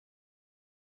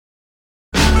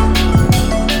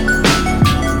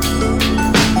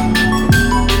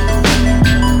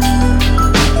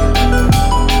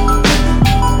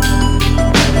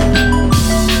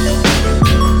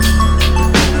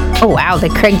Wow,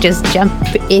 did Craig just jump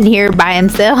in here by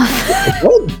himself?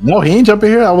 What? No, he ain't jumping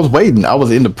here. I was waiting. I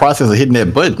was in the process of hitting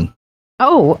that button.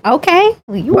 Oh, okay.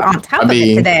 Well, you were on top of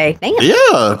it today. Damn.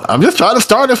 Yeah, I'm just trying to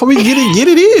start it before we get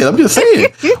it in. I'm just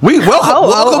saying.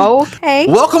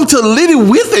 Welcome to Liddy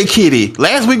with a Kitty.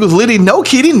 Last week was Liddy no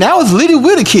kitty. Now it's Liddy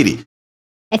with a kitty.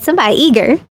 It's somebody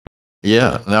eager.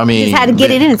 Yeah, I mean, just had to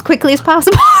get it in as quickly as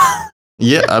possible.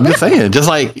 Yeah, I'm just saying. Just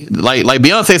like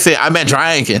Beyonce said, I've been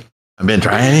drinking.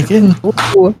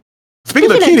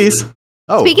 Speaking of kitties.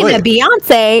 Speaking of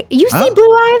Beyonce, you see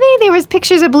Blue Ivy? There was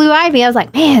pictures of Blue Ivy. I was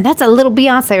like, man, that's a little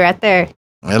Beyonce right there.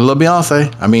 A little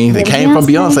Beyonce. I mean, it came from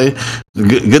Beyonce.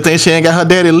 Good thing she ain't got her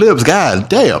daddy lips. God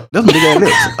damn. That's my big ass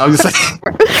lips.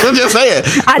 I'm just saying.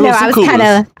 I know.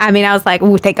 I was like,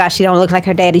 oh, thank God she don't look like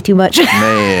her daddy too much.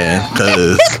 Man,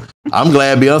 because I'm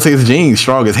glad Beyonce's genes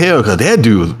strong as hell because that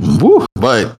dude, woo.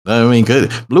 But, I mean,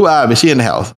 good. Blue Ivy, she in the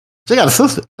house. She got a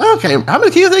sister. Okay. How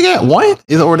many kids they got? One?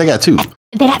 Or they got two?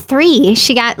 They got three.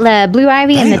 She got Blue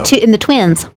Ivy and the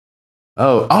twins.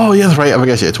 Oh, yeah, that's right. I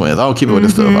forgot she had twins. I don't keep it with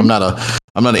this stuff. I'm not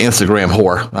an Instagram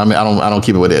whore. I mean, I don't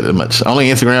keep it with it as much. Only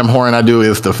Instagram whoring I do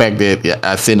is the fact that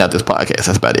I send out this podcast.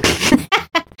 That's about it.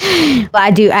 Well, I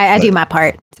do my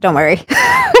part. So don't worry.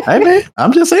 Hey man,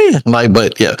 I'm just saying.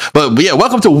 But yeah.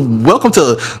 Welcome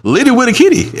to Liddy with a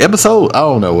Kitty episode. I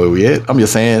don't know where we at. I'm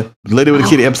just saying Liddy with a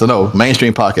Kitty episode. No,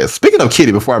 mainstream podcast. Speaking of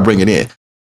kitty, before I bring it in,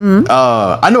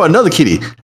 I know another kitty,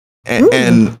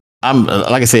 and I'm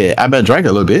like I said, I've been drinking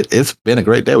a little bit. It's been a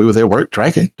great day. We was at work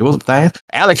drinking, doing some things.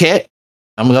 Alley Cat.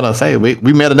 I'm gonna say we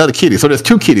met another kitty. So there's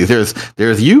two kitties.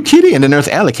 There's you, kitty, and then there's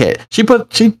Alley Cat. She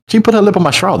put her lip on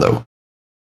my straw though.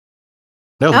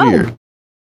 That was weird.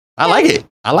 I like it.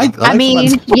 I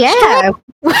mean, yeah.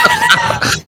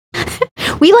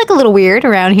 We like a little weird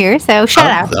around here, so shout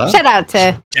out.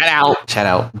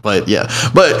 But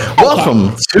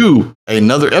welcome to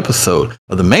another episode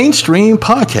of the Mainstream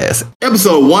Podcast.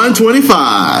 Episode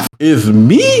 125 is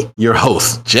me, your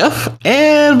host, Jeff,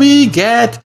 and we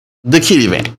got the kitty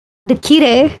back. The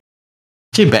kitty.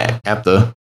 She back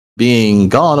after being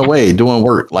gone away doing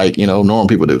work like, normal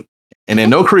people do. And then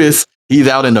no Chris, he's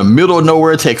out in the middle of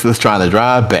nowhere, Texas, trying to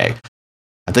drive back.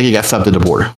 I think he got something to the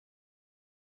border.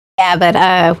 Yeah,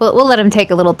 but we'll let him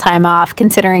take a little time off,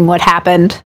 considering what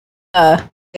happened the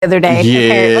other day.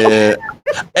 Yeah,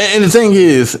 and the thing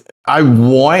is, I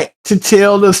want to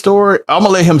tell the story. I'm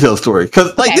gonna let him tell the story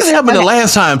because, this happened the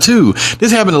last time too.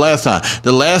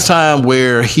 The last time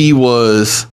where he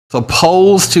was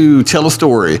supposed to tell a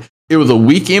story. It was a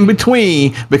week in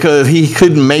between because he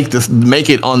couldn't make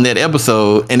it on that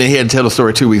episode, and then he had to tell the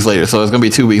story 2 weeks later. So it's gonna be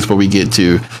 2 weeks before we get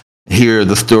to hear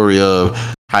the story of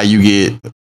how you get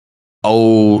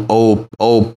old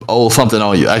something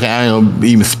on you. I can't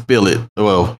even spill it.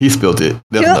 Well, he spilled it.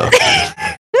 That's enough.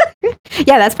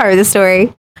 Yeah, that's part of the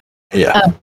story. Yeah.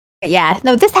 Yeah.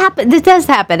 No, this does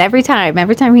happen every time.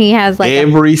 Every time he has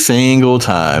every single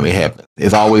time it happens.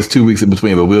 It's always 2 weeks in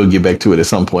between, but we'll get back to it at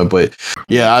some point. But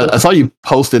yeah, I saw you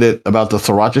posted it about the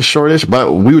sriracha shortage,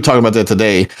 but we were talking about that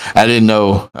today. I didn't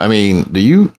know. I mean, do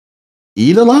you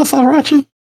eat a lot of sriracha?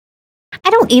 I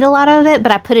don't eat a lot of it,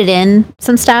 but I put it in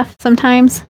some stuff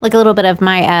sometimes, like a little bit of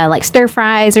my stir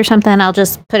fries or something. I'll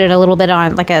just put it a little bit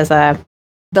on, as a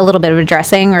little bit of a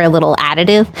dressing or a little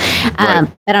additive.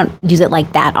 Right. I don't use it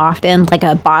like that often. Like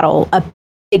a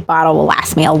big bottle will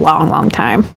last me a long, long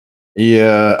time.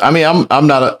 Yeah, I mean, I'm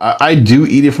not. I do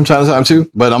eat it from time to time too,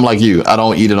 but I'm like you. I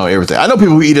don't eat it on everything. I know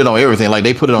people who eat it on everything, like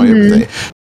they put it on everything.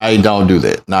 I don't do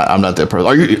that. I'm not that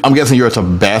person. I'm guessing you're a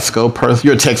Tabasco person.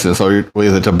 You're a Texan, so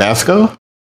is it Tabasco?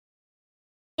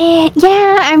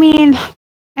 Yeah, I mean,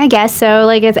 I guess so.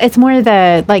 It's more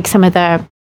some of the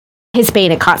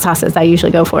Hispanic hot sauces I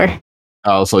usually go for.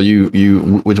 Oh, so you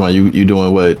which one you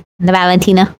doing what? The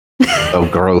Valentina. Oh,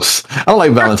 gross! I don't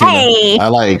like Valentina. Hey. I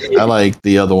like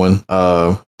the other one.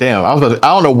 Damn, I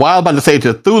don't know why I was about to say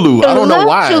Cthulhu. I don't know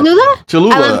why. Cholula.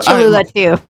 I love Cholula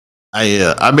too.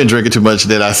 I've been drinking too much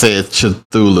that I said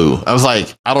Cthulhu. I was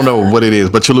like, I don't know what it is,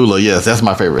 but Cholula, yes, that's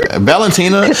my favorite.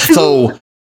 Valentina. So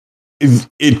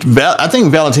I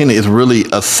think Valentina is really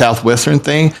a Southwestern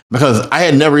thing because I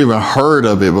had never even heard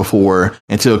of it before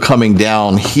until coming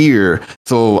down here.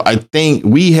 So I think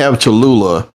we have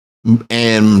Cholula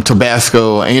and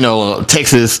Tabasco, and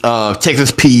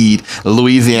Texas Pete,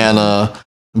 Louisiana,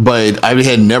 but I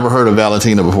had never heard of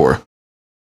Valentina before.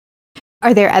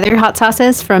 Are there other hot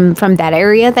sauces from that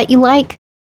area that you like?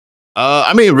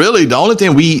 I mean, really, the only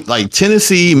thing we like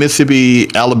Tennessee, Mississippi,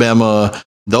 Alabama,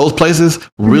 those places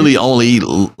really only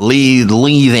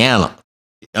Louisiana.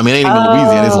 I mean, it ain't even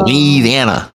Louisiana,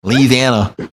 it's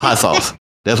Louisiana hot sauce.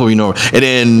 That's what we know. And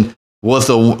then what's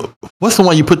the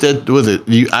one you put that? Was it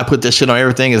you? I put that shit on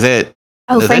everything. Is that?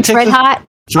 Oh, Frank's Red Hot.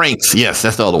 Frank's, yes,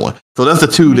 that's the other one. So that's the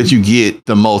two that you get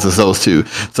the most. Is those two.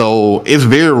 So it's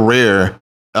very rare.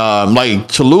 Like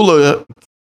Cholula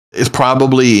is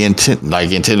probably in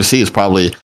Tennessee. It's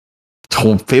probably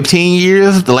 15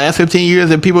 years. The last 15 years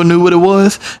that people knew what it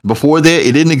was. Before that,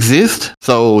 it didn't exist.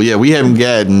 So yeah, we haven't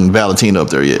gotten Valentina up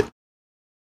there yet.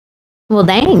 Well,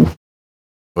 dang.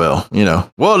 Well,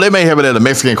 well, they may have it at a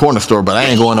Mexican corner store, but I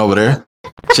ain't going over there.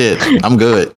 Shit, I'm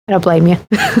good. I don't blame you.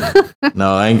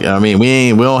 No, I mean,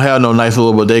 we don't have no nice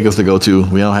little bodegas to go to.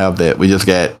 We don't have that. We just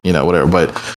got, whatever.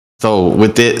 But so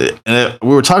with it, we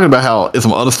were talking about how it's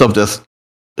some other stuff that's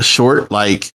short,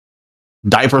 like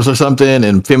diapers or something,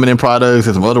 and feminine products,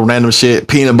 and some other random shit,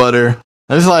 peanut butter.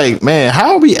 And it's like, man,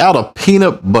 how are we out of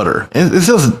peanut butter? It's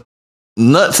just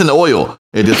nuts and oil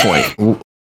at this point.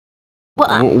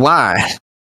 Well, why?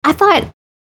 I thought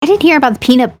I didn't hear about the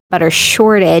peanut butter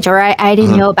shortage, or I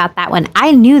didn't know about that one.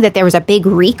 I knew that there was a big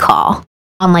recall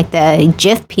on like the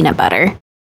Jif peanut butter.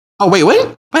 Oh, wait.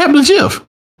 What happened to Jif?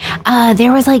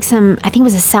 There was like I think it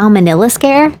was a salmonella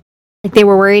scare. Like they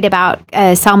were worried about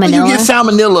salmonella. You get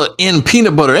salmonella in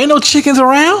peanut butter. Ain't no chickens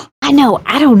around. I know.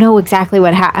 I don't know exactly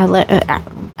what I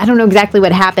don't know exactly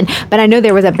what happened, but I know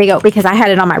there was a big because I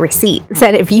had it on my receipt. It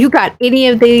said if you got any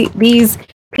of these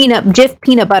Jif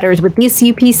peanut butters with this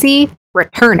UPC,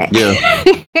 return it.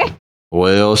 Yeah.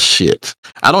 Well, shit.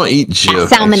 I don't eat Jif.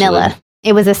 Salmonella. Actually.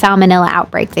 It was a salmonella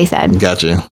outbreak, they said.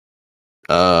 Gotcha.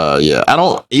 Yeah. I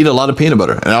don't eat a lot of peanut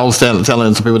butter. And I was telling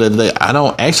some people that today, I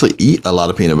don't actually eat a lot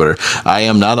of peanut butter. I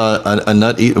am not a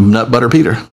nut butter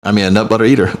eater. I mean, a nut butter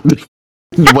eater.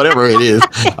 Whatever it is.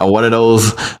 One of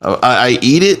those. I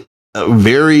eat it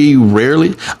very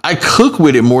rarely. I cook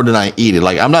with it more than I eat it.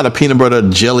 Like, I'm not a peanut butter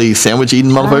jelly sandwich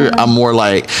eating motherfucker. I'm more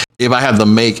like, if I have to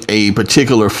make a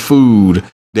particular food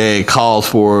that calls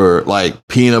for like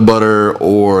peanut butter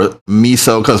or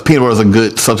miso, because peanut butter is a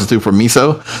good substitute for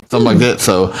miso, something like that.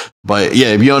 So, but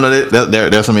yeah, if you don't know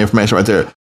that, there's some information right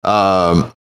there.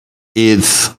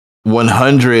 It's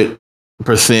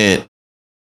 100%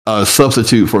 a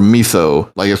substitute for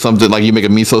miso. Like if something like you make a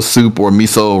miso soup or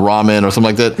miso ramen or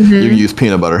something like that, you can use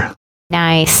peanut butter.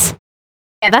 Nice.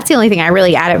 Yeah, that's the only thing I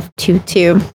really add it to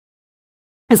too.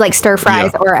 Is like stir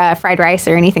fries or fried rice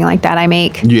or anything like that I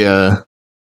make. Yeah.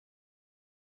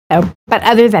 So, but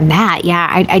other than that, yeah,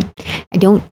 I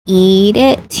don't eat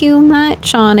it too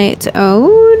much on its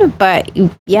own. But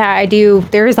yeah, I do.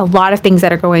 There is a lot of things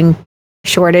that are going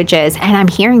shortages, and I'm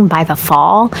hearing by the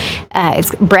fall,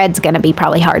 bread's going to be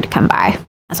probably hard to come by.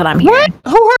 That's what I'm hearing.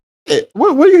 What? Who heard it?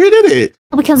 What are you hearing it?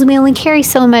 Because we only carry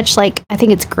so much, like, I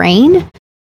think it's grain.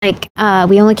 Like,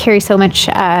 we only carry so much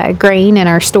grain in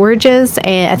our storages,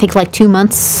 and I think like 2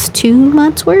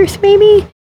 months worth, maybe.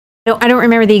 I don't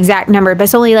remember the exact number, but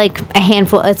it's only like a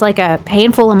handful. It's like a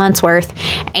handful of months worth,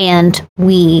 and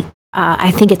I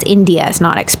think it's India is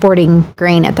not exporting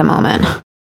grain at the moment.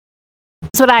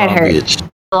 That's what I had heard. Bitch.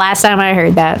 The last time I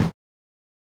heard that.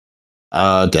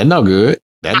 That's no good.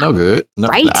 That's no good. No,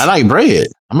 right? I like bread.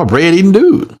 I'm a bread eating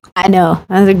dude. I know.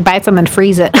 I was like, buy some and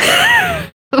freeze it.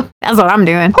 That's what I'm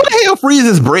doing. Who the hell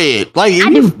freezes bread? Like,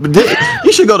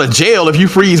 you should go to jail if you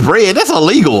freeze bread. That's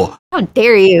illegal. How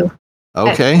dare you?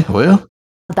 Okay, well.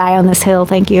 I'll die on this hill,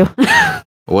 thank you.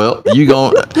 Well, you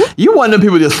one of them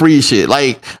people just freeze shit.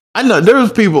 Like, I know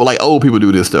there's people, like old people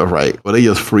do this stuff, right? But they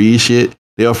just freeze shit.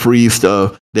 They'll freeze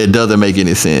stuff that doesn't make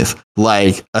any sense.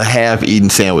 Like a half-eaten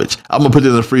sandwich. I'm going to put this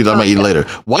in the freezer. I'm going to eat it later.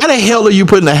 Why the hell are you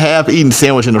putting a half-eaten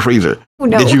sandwich in the freezer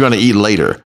that you're going to eat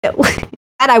later? That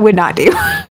I would not do.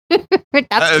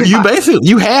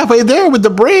 You halfway there with the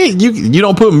bread. You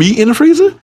don't put meat in the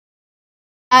freezer?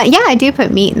 Yeah, I do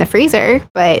put meat in the freezer,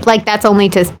 but like that's only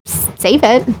to save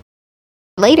it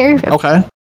later. Okay.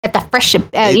 At the fresh,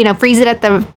 freeze it at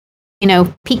the,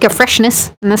 peak of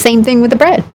freshness, and the same thing with the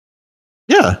bread.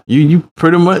 Yeah, you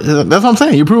pretty much. That's what I'm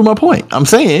saying. You prove my point. I'm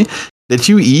saying that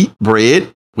you eat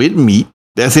bread with meat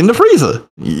that's in the freezer.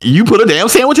 You put a damn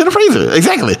sandwich in the freezer.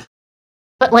 Exactly.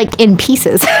 But like in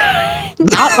pieces,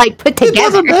 not like put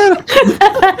together.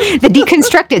 The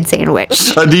deconstructed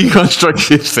sandwich. A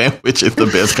deconstructed sandwich is the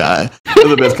best kind. It's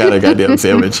the best kind of goddamn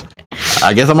sandwich.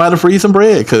 I guess I'm going to freeze some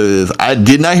bread because I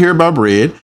did not hear about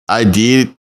bread.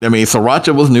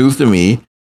 Sriracha was news to me.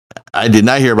 I did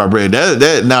not hear about bread.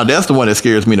 Now that's the one that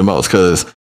scares me the most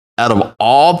because out of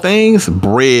all things,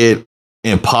 bread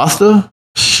and pasta,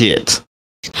 shit.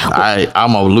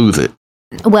 I'm going to lose it.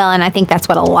 Well, and I think that's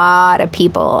what a lot of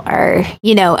people are,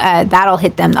 that'll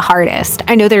hit them the hardest.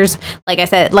 I know there's, like I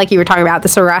said, like you were talking about, the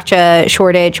sriracha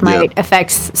shortage might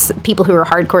affect people who are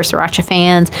hardcore sriracha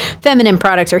fans. Feminine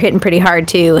products are hitting pretty hard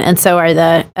too, and so are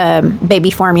the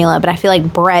baby formula. But I feel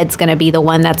like bread's going to be the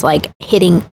one that's like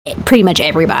hitting pretty much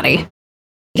everybody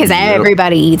because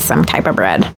everybody eats some type of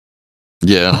bread.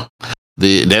 Yeah.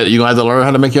 You're gonna have to learn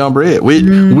how to make your own bread,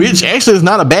 which actually is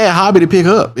not a bad hobby to pick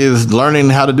up. Is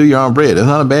learning how to do your own bread. It's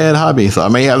not a bad hobby, so I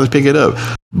may have to pick it up.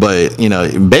 But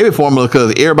baby formula,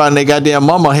 because everybody in their goddamn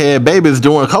mama had babies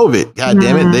during COVID. God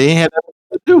damn it, they ain't had nothing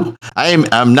to do.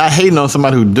 I'm not hating on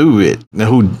somebody who do it,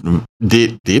 who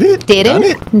did it,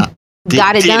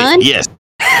 Got it done. Yes,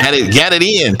 got it in,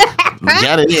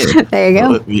 got it in. There you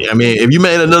go. I mean, if you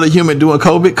made another human doing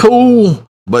COVID, cool.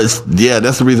 But yeah,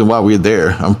 that's the reason why we're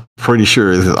there. I'm pretty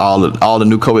sure is all the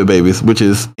new COVID babies, which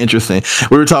is interesting.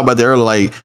 We were talking about there earlier,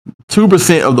 like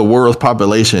 2% of the world's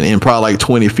population in probably like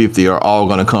 2050 are all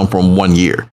going to come from 1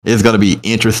 year. It's going to be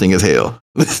interesting as hell.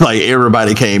 It's like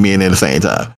everybody came in at the same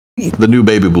time. The new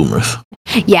baby boomers.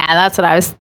 Yeah, that's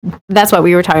what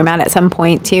we were talking about at some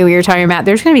point too. We were talking about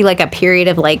there's going to be like a period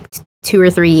of like 2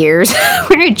 or 3 years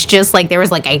where it's just like there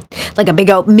was like a big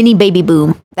old mini baby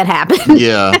boom that happened.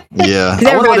 Yeah.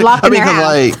 Everybody locked in their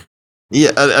house.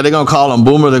 Are they gonna call them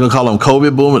boomer? They're gonna call them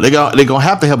COVID boomer. They're gonna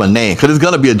have to have a name because it's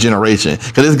gonna be a generation.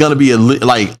 Because it's gonna be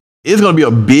it's gonna be a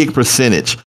big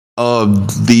percentage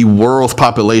of the world's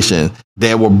population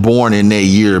that were born in that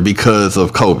year because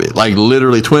of COVID. Like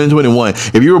literally 2021.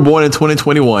 If you were born in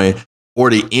 2021 or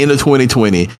the end of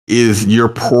 2020, you're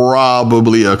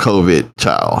probably a COVID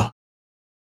child.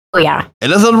 Oh, yeah. And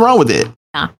there's nothing wrong with it.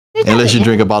 No. Unless you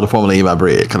drink a bottle of formula and eat my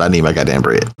bread, because I need my goddamn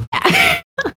bread.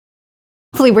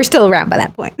 Hopefully, we're still around by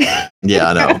that point.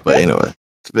 Yeah, I know. But anyway,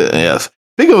 yes.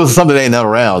 I think it was something that ain't not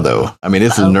around, though. I mean,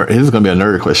 this is going to be a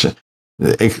nerd question.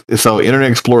 So,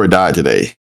 Internet Explorer died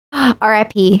today.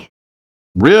 R.I.P.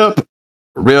 Rip.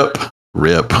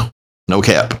 No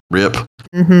cap. Rip.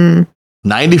 Mm-hmm.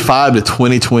 95 to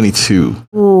 2022.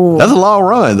 Ooh. That's a long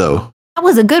run, though. That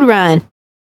was a good run.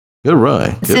 Good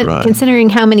run.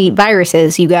 Considering how many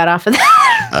viruses you got off of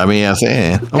that. I mean, I'm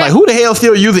saying, who the hell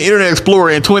still using Internet Explorer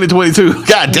in 2022?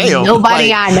 God damn.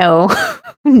 Nobody I know.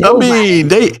 I mean,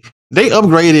 they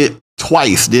upgraded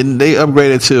twice, didn't they?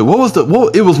 Upgraded to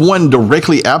it was one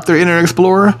directly after Internet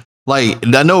Explorer. Like,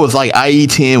 I know it's like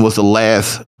IE10 was the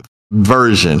last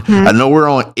version. Mm-hmm. I know we're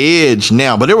on Edge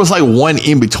now, but there was like one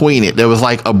in between it. There was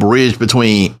like a bridge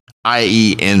between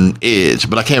IE and Edge,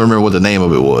 but I can't remember what the name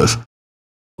of it was.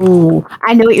 Ooh,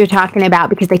 I know what you're talking about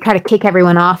because they try to kick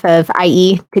everyone off of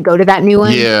IE to go to that new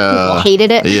one. Yeah. People hated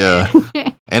it. Yeah.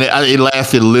 And it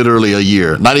lasted literally a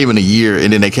year, not even a year.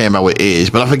 And then they came out with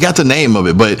Edge, but I forgot the name of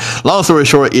it. But long story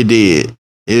short, it did.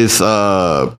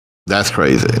 That's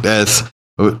crazy.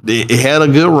 It had a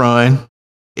good run.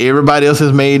 Everybody else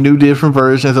has made new different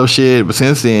versions of shit, but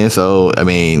since then, so I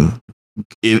mean,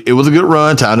 it was a good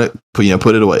run. Time to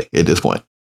put it away at this point.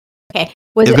 Okay.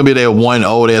 It's gonna be that one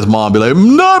old ass mom be like,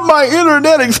 "Not my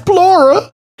Internet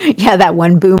Explorer." Yeah, that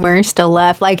one boomer still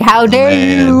left. Like, how dare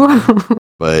you?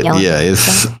 But yeah,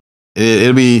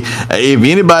 it'll be if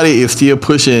anybody is still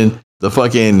pushing the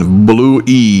fucking blue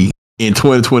E in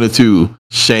 2022,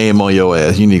 shame on your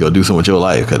ass. You need to go do something with your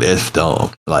life because that's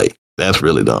dumb. Like that's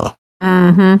really dumb.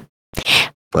 Mm-hmm.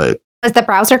 But was the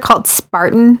browser called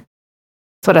Spartan?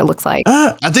 That's what it looks like.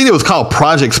 I think it was called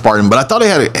Project Spartan, but I thought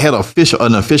it had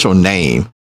an official name.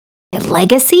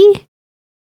 Legacy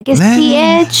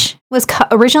Edge was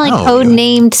originally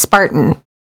codenamed Spartan.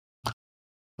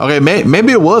 Okay,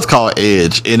 maybe it was called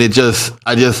Edge, and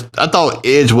I thought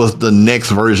Edge was the next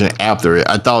version after it.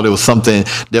 I thought it was something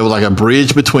that was like a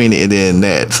bridge between it and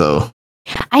that. So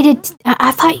I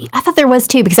thought there was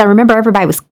too because I remember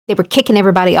they were kicking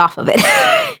everybody off of it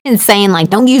and saying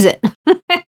like, don't use it.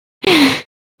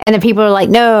 And then people are like,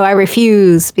 no, I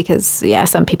refuse because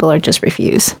some people are just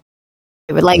refuse.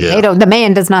 They would the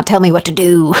man does not tell me what to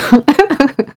do.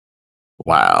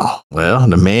 Wow. Well,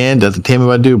 the man doesn't tell me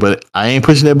what to do, but I ain't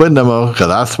pushing that button no more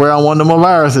because I swear I want no more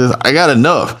viruses. I got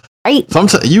enough. Right.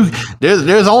 Sometimes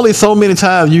there's only so many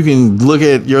times you can look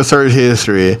at your search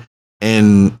history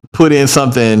and put in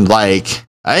something like,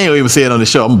 I ain't even say it on the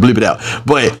show. I'm gonna bleep it out,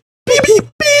 but beep, beep,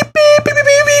 beep, beep, beep, beep,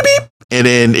 beep, beep. And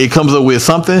then it comes up with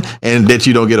something and that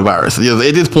you don't get a virus.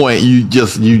 At this point,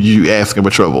 you asking for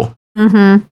trouble.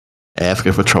 Mm-hmm.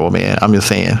 Asking for trouble, man. I'm just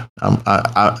saying.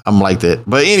 I'm like that.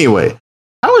 But anyway,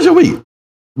 how was your week?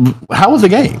 How was the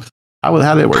games? How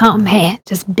did it work? Oh man,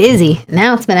 just busy.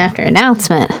 Announcement after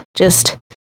announcement. Just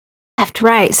left,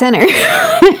 right, center.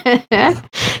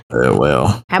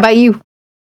 Well. How about you?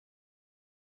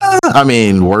 I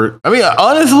mean, work. I mean,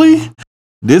 honestly,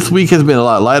 this week has been a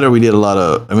lot lighter. We did a lot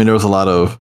of. I mean, there was a lot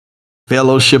of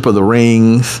Fellowship of the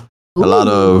Rings. A lot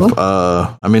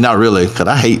of. I mean, not really, because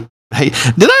I hate.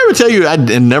 Did I ever tell you I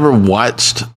never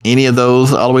watched any of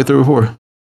those all the way through before?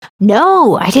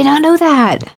 No, I did not know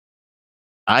that.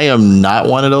 I am not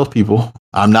one of those people.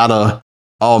 I'm not a.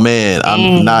 Oh man,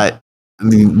 I'm not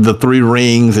the Three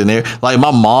Rings and there. Like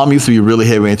my mom used to be really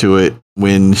heavy into it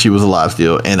when she was alive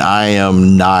still, and I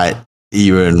am not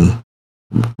even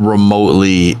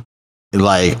remotely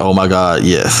like, oh my god,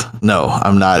 yes. No,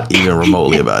 I'm not even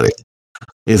remotely about it.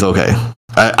 It's okay.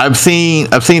 I've seen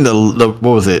the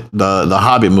what was it, the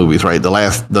Hobbit movies, right? The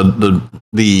last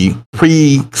the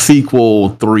pre-sequel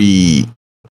 3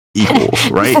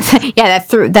 equals, right? Yeah, that's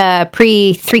through the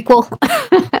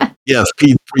pre-threequel. Yes,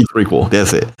 pre-threequel.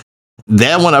 That's it.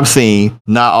 That one I've seen,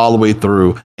 not all the way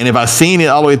through. And if I've seen it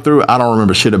all the way through, I don't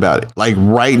remember shit about it. Like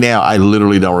right now, I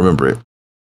literally don't remember it.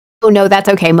 Oh no, that's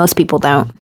okay. Most people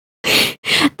don't.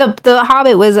 The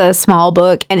Hobbit was a small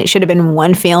book, and it should have been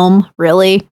one film,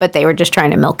 really. But they were just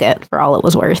trying to milk it for all it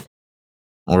was worth.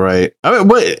 All right. I mean,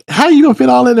 but how are you gonna fit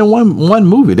all that in one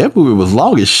movie? That movie was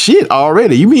long as shit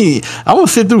already. You mean I want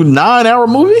to sit through 9-hour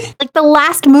movie? Like the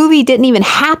last movie didn't even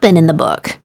happen in the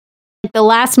book. Like the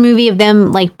last movie of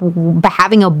them like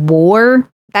having a war,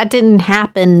 that didn't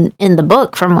happen in the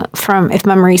book. From if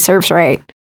memory serves right,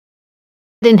 it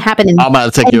didn't happen in. I'm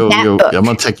gonna take I'm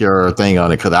gonna take your thing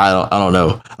on it because I don't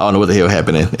know what the hell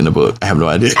happened in the book. I have no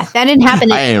idea. That didn't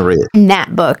happen. I ain't read in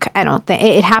that book. I don't think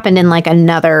it happened in like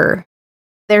another.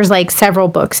 There's like several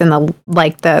books in the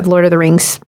Lord of the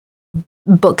Rings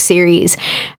book series.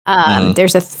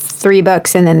 There's 3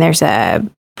 books, and then there's a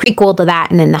prequel to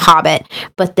that, and then The Hobbit.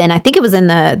 But then I think it was in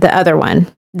the other one,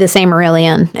 The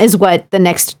Silmarillion, is what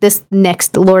this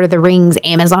next Lord of the Rings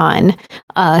Amazon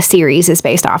series is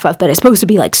based off of. But it's supposed to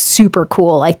be like super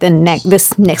cool, like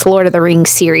this next Lord of the Rings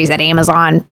series at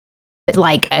Amazon, with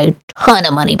like a ton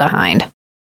of money behind.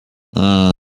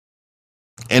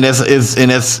 And is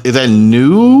that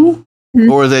new?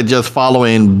 Mm-hmm. Or is that just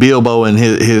following Bilbo and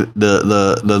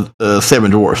the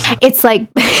Seven Dwarfs? It's like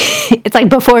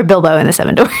before Bilbo and the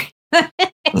Seven Dwarfs.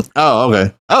 Oh,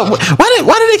 okay. Oh,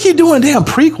 why did they keep doing damn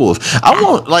prequels?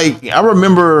 I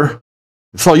remember.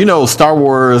 So Star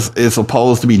Wars is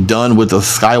supposed to be done with the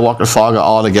Skywalker saga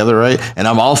altogether, right? And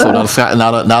I'm also not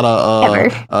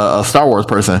a Star Wars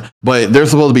person, but they're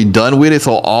supposed to be done with it.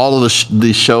 So all of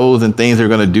the shows and things they're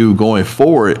going to do going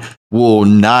forward will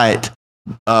not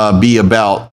be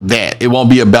about that. It won't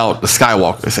be about the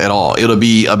Skywalkers at all. It'll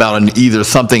be about either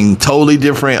something totally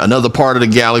different, another part of the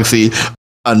galaxy,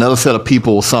 another set of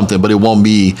people, something. But it won't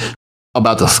be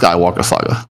about the Skywalker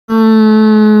saga.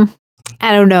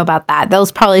 I don't know about that. They'll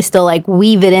probably still like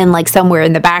weave it in like somewhere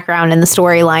in the background in the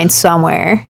storyline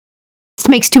somewhere. It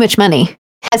makes too much money.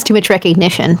 Has too much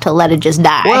recognition to let it just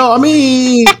die. Well, I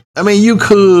mean, you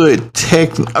could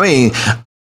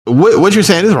what you're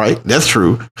saying is right. That's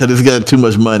true, because it's got too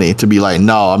much money to be like,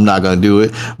 no, I'm not going to do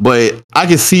it. But I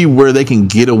can see where they can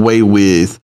get away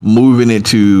with moving it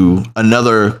to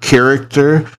another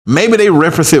character. Maybe they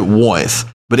reference it once,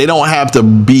 but they don't have to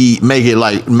make it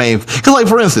like main. Because, like,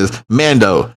 for instance,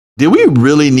 Mando. Did we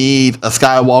really need a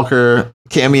Skywalker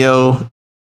cameo?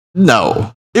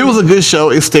 No. It was a good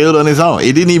show. It stayed on its own.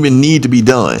 It didn't even need to be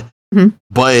done,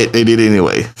 but they did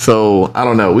anyway. So I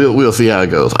don't know. We'll see how it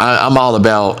goes. I'm all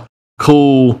about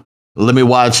cool. Let me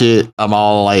watch it. I'm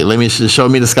all like, let me show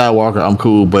me the Skywalker. I'm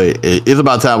cool, but it's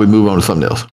about time we move on to something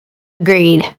else.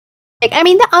 Agreed. Like, I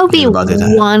mean, the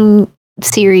Obi-Wan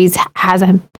series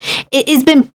it's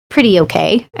been pretty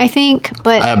okay, I think,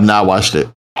 but I have not watched it.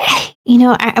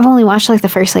 I've only watched like the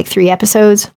first like 3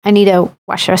 episodes. I need to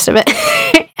watch the rest of it.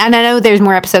 And I know there's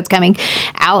more episodes coming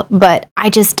out, but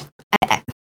I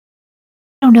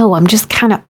don't know. I'm just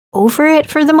kind of over it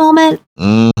for the moment.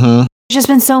 Mm-hmm. There's just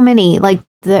been so many. Like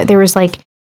there was like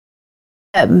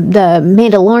the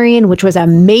Mandalorian, which was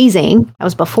amazing. That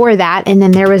was before that, and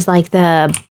then there was like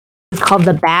it's called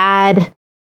the Bad.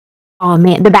 Oh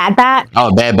man, the Bad Batch.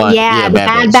 Oh, Bad Batch. Yeah, the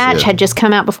Bad Batch had just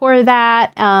come out before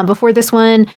that. Before this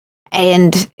one,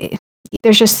 and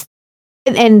there's just.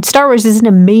 And Star Wars is an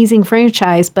amazing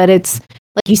franchise, but it's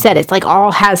like you said, it's like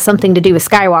all has something to do with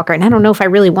Skywalker. And I don't know if I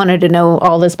really wanted to know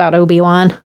all this about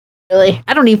Obi-Wan. Really,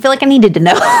 I don't even feel like I needed to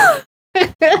know.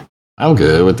 I'm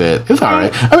good with that. It's all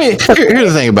right. I mean,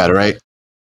 here's the thing about it, right?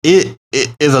 It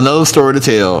is another story to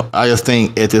tell. I just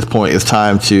think at this point it's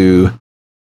time to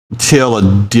tell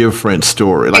a different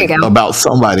story, like about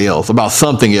somebody else, about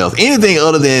something else, anything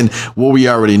other than what we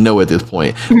already know at this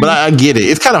point. But I get it.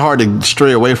 It's kind of hard to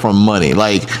stray away from money.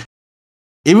 Like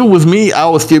even with me, I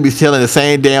would still be telling the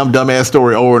same damn dumbass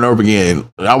story over and over again.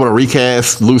 I would have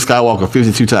recast Luke Skywalker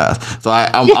 52 times. So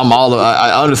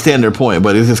I understand their point,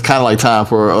 but it's just kind of like time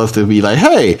for us to be like,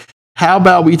 hey, how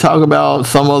about we talk about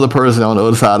some other person on the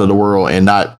other side of the world and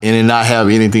not have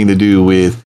anything to do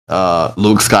with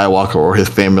Luke Skywalker or his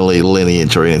family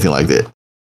lineage or anything like that.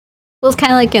 Well, it's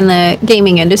kind of like in the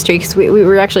gaming industry, because we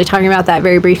were actually talking about that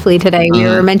very briefly today. We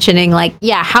were mentioning, like,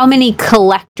 how many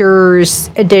collector's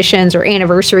editions or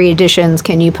anniversary editions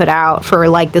can you put out for,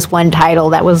 like, this one title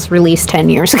that was released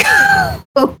 10 years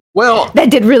ago? Well,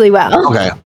 that did really well. Okay.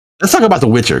 Let's talk about The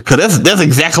Witcher, because that's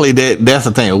exactly that. That's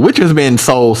the thing. Witcher's been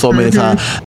sold so many times.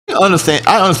 I understand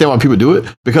why people do it,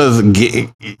 because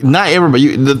not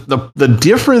everybody. The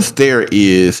difference there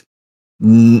is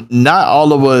not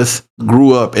all of us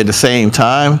grew up at the same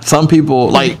time. Some people,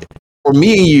 like for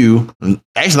me and you,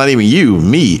 actually not even you,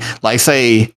 me. Like,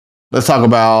 say, let's talk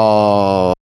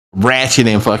about Ratchet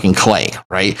and fucking Clank,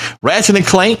 right? Ratchet and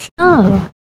Clank.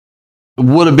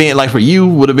 Would have been like, for you,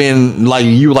 would have been like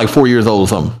you were like 4 years old or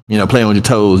something, playing with your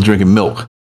toes, drinking milk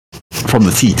from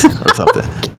the teat or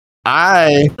something.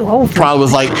 I probably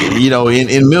was like,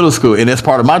 in middle school, and that's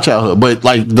part of my childhood. But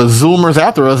like the Zoomers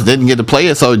after us didn't get to play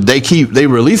it, so they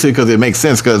release it because it makes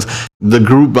sense, because the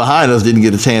group behind us didn't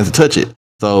get a chance to touch it.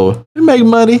 So it makes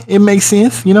money, it makes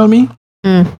sense. You know what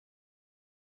I mean?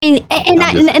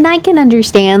 And I can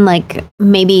understand, like,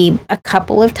 maybe a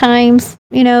couple of times,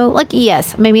 like,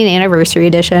 yes, maybe an anniversary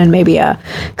edition, maybe a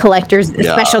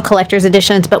special collector's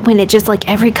editions. But when it just, like,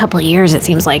 every couple of years, it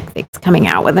seems like it's coming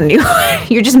out with a new,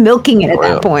 you're just milking it at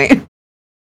that point.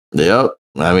 Yep.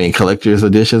 I mean, collector's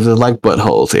editions are like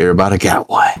buttholes. Everybody got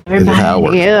one. Everybody, how it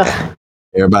works. Yeah.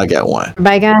 Everybody got one.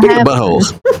 Everybody got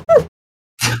buttholes.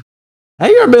 Have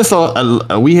you ever been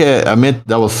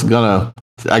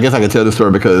I guess I could tell this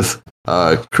story because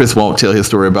Chris won't tell his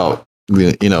story about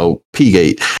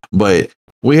P-Gate, but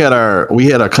we had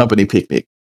our company picnic.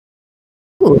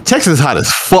 Ooh. Texas is hot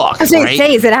as fuck. I was going to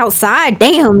say, is it outside?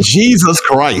 Damn. Jesus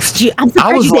Christ.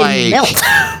 I was like,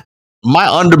 my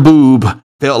underboob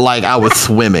felt like I was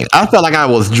swimming. I felt like I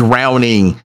was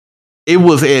drowning. It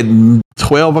was at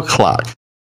 12 o'clock.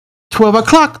 12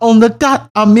 o'clock on the dot.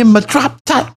 I'm in my drop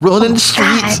top, running the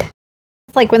streets. God.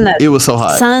 It's like when it was so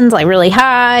hot. Sun's like really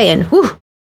high, and whew.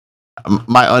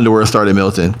 My underwear started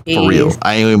melting. Jeez. For real.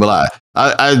 I ain't even gonna lie.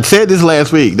 I said this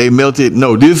last week. They melted.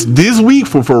 No, this week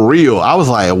for real. I was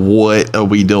like, what are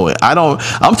we doing?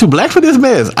 I'm too black for this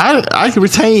mess. I can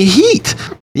retain heat.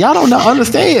 Y'all don't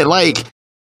understand. Like,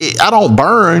 I don't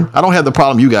burn. I don't have the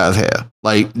problem you guys have.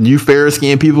 Like, you fair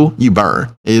skinned people, you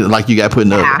burn. It's like you got put in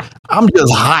the oven. I'm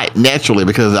just hot naturally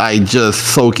because I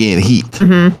just soak in heat.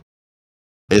 Mm-hmm.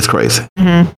 It's crazy.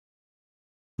 Mm-hmm.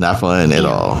 Not fun at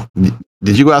all.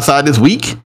 Did you go outside this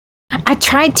week? I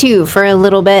tried to for a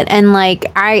little bit, and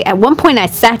at one point I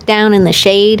sat down in the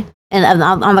shade and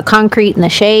on the concrete in the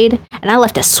shade, and I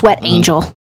left a sweat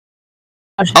angel.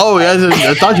 Oh,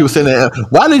 I thought you were saying that.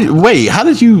 How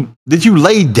did you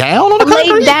lay down on the concrete?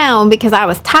 I laid down because I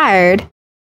was tired.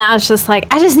 I was just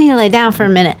like, I just need to lay down for a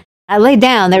minute. I laid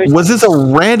down. Was this a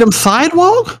random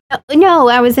sidewalk? No,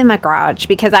 I was in my garage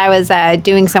because I was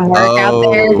doing some work out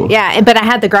there. Yeah, but I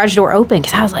had the garage door open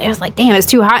because I was like, damn, it's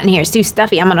too hot in here. It's too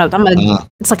stuffy. I'm gonna.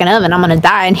 It's like an oven. I'm gonna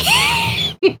die in here.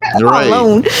 Right.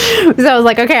 Alone. So I was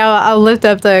like, okay, I'll lift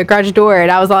up the garage door, and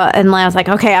I was like,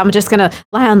 okay, I'm just gonna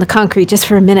lie on the concrete just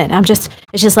for a minute.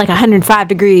 It's just like 105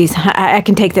 degrees. I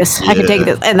can take this. Yeah. I can take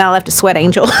this, and I left a sweat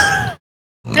angel.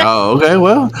 Oh, okay.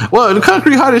 Well, the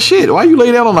concrete hot as shit. Why you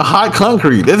lay down on the hot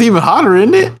concrete? That's even hotter,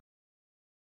 isn't it?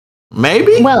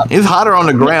 Maybe. Well, it's hotter on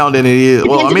the ground than it is.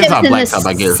 Well, I mean, it's not blacktop,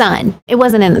 I guess. Sun. It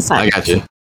wasn't in the sun. I got you.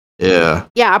 Yeah.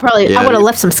 Yeah, I would have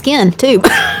left some skin too.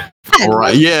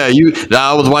 Right. Yeah.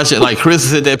 I was watching, like, Chris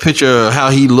said that picture of how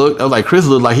he looked. I was like, Chris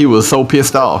looked like he was so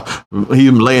pissed off. He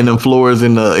was laying them floors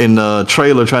in the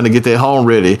trailer trying to get that home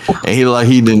ready, and he looked like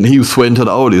he was sweating to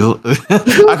the oldies.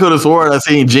 I could have sworn I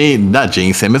seen not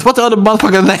Gene Simmons. What's the other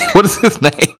motherfucker's name? What is his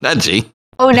name? Not Gene.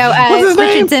 Oh no,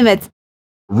 Richard Simmons.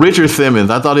 Richard Simmons.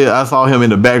 I saw him in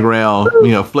the background,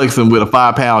 flexing with a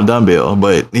 5-pound dumbbell,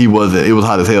 but he wasn't. It was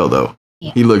hot as hell though.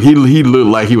 Yeah. He looked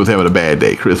like he was having a bad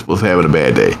day. Chris was having a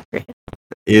bad day.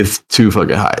 It's too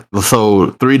fucking hot. So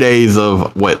 3 days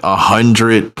of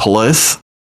 100 plus.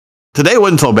 Today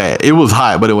wasn't so bad. It was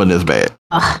hot, but it wasn't as bad.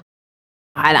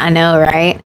 I know,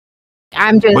 right?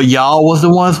 But y'all was the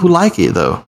ones who like it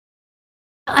though.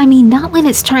 I mean, not when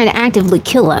it's trying to actively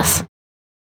kill us.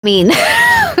 I mean,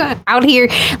 out here,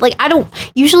 like,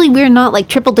 usually we're not like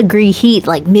triple degree heat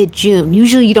like mid-June.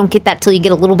 Usually you don't get that till you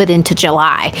get a little bit into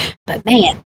July. But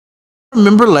man.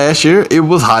 Remember last year, it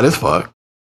was hot as fuck.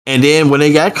 And then when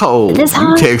it got cold This in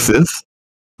hot? Texas,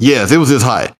 yes, it was this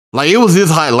hot. Like it was this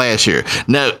hot last year.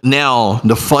 Now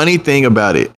the funny thing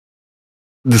about it,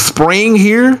 the spring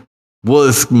here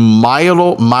was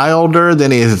milder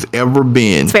than it has ever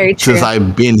been very true. since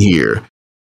I've been here.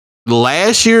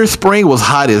 Last year's spring was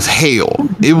hot as hell.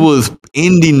 It was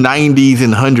in the 90s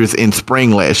and hundreds in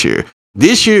spring last year.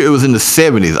 This year it was in the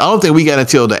 70s. I don't think we got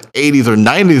until the 80s or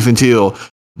 90s until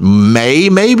May,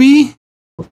 maybe.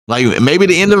 Like maybe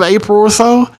the end of April or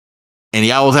so. And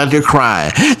y'all was out there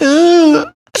crying.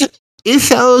 It's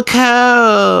so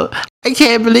cold. I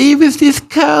can't believe it's this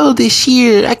cold this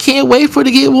year. I can't wait for it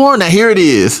to get warm. Now here it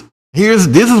is. This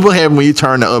is what happened when you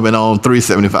turn the oven on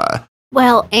 375.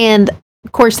 Well, and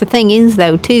of course the thing is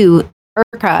though too,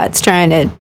 ERCOT's trying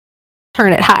to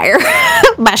turn it higher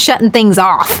by shutting things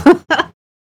off.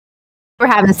 We're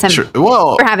having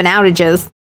we're having outages.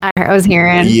 I was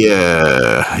hearing.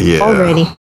 Yeah. Already.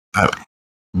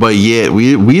 But yet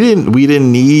we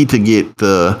didn't need to get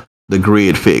the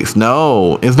grid fixed.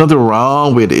 No, there's nothing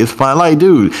wrong with it. It's fine. Like,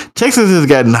 dude, Texas has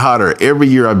gotten hotter every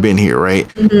year I've been here, right?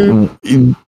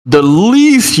 Mm-hmm. The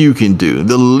least you can do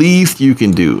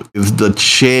is to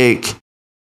check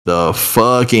the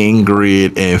fucking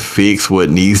grid and fix what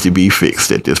needs to be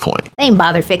fixed at this point. They ain't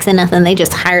bother fixing nothing. They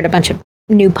just hired a bunch of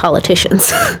new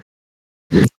politicians.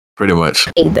 Pretty much.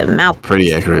 Paid them out.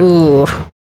 Pretty accurate. Ooh.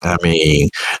 I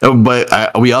mean,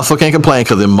 but we also can't complain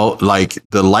because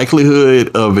the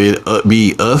likelihood of it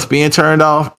us being turned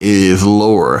off is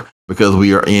lower because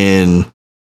we are in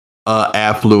an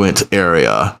affluent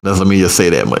area. Let me just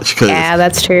say that much. Yeah,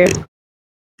 that's true.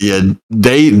 Yeah,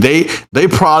 they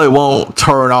probably won't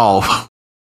turn off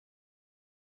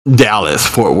Dallas,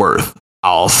 Fort Worth,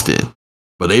 Austin.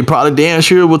 But they probably damn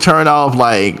sure will turn off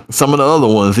like some of the other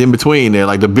ones in between there,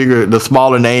 like the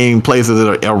smaller name places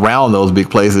that are around those big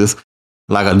places,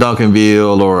 like a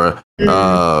Duncanville or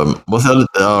what's the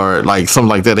other, or like something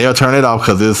like that. They'll turn it off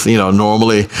because it's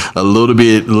normally a little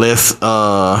bit less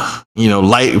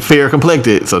light fair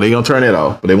complected, so they're gonna turn it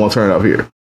off, but they won't turn it off here.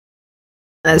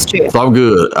 That's true. So I'm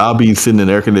good. I'll be sitting in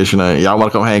the air conditioner. Y'all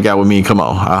want to come hang out with me? Come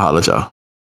on, I'll holler at y'all.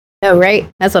 Oh right,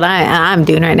 that's what I'm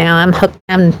doing right now. I'm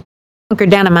hunkered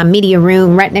down in my media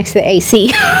room right next to the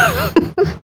AC.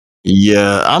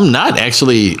 Yeah, I'm not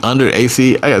actually under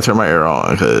AC. I gotta turn my air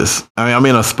on because I'm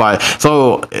in a spot.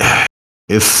 So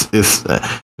it's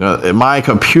my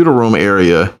computer room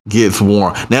area gets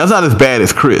warm. Now it's not as bad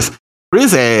as Chris.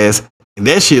 Chris has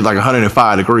that shit like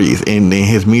 105 degrees in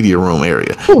his media room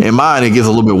area. Ooh. In mine, it gets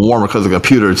a little bit warmer because the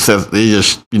computer says it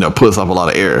just puts off a lot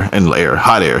of air and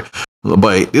hot air.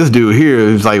 But this dude here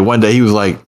is like one day he was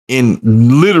like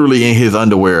literally in his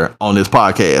underwear on this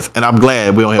podcast, and I'm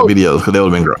glad we don't have videos because that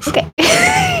would have been gross. Okay.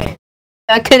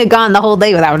 I could have gone the whole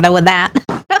day without knowing that.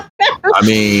 I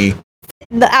mean,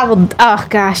 I will. Oh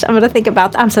gosh, I'm gonna think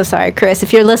about that. I'm so sorry, Chris.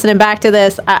 If you're listening back to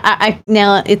this, I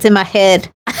now it's in my head.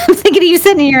 I'm thinking of you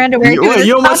sitting in your underwear. You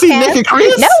don't want to see naked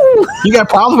Chris? No. You got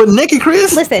problems with naked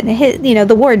Chris? Listen,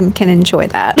 the warden can enjoy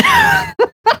that.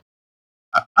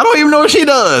 I don't even know what she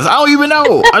does. I don't even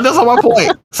know. That's on my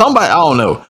point. Somebody, I don't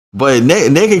know. But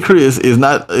naked Chris is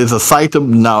a sight to,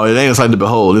 no, it ain't a sight to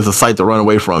behold. It's a sight to run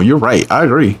away from. You're right. I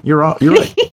agree. You're wrong. You're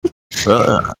right.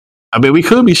 I mean, we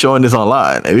could be showing this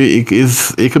online.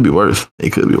 It could be worse. It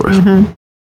could be worse. Mm-hmm.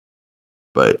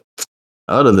 But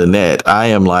other than that, I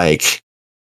am like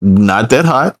not that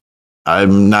hot.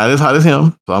 I'm not as hot as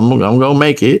him, so I'm gonna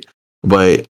make it.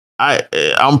 But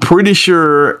I'm pretty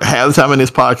sure half the time in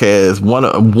this podcast,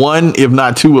 one if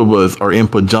not two of us are in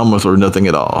pajamas or nothing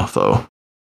at all. So.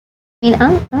 I mean,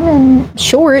 I'm in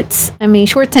shorts.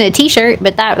 Shorts and a t-shirt,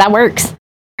 but that works.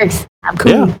 I'm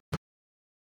cool. Yeah.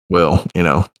 Well,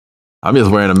 I'm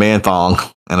just wearing a man thong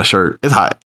and a shirt. It's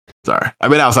hot. Sorry. I've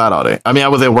been outside all day. I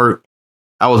was at work.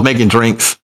 I was making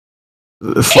drinks,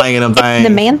 slanging them things.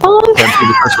 The man thong?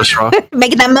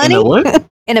 Making that money? What?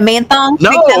 In a man thong?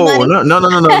 No.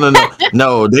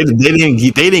 No, they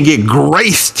didn't get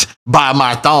graced by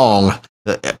my thong.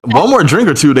 One more drink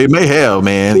or two they may have,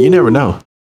 man. You never know.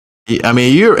 Have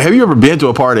you ever been to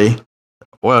a party?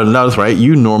 Well, no, that's right.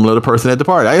 You normally the person at the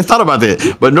party. I just thought about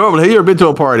that. But normally, have you ever been to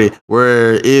a party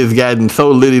where it's gotten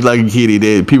so litty like a kitty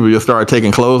that people just start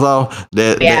taking clothes off?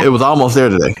 That it was almost there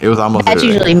today. It was almost that's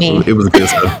there. That's usually me. It was good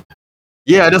stuff.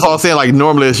 Yeah, that's all I'm saying. Like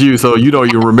normally it's you, so you don't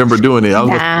even remember doing it. I was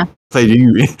gonna say to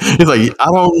you, it's like I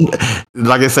don't.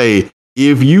 Like I say,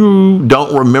 if you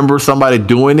don't remember somebody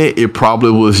doing it, it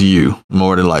probably was you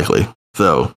more than likely.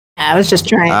 So. I was just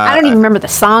trying. I don't even remember the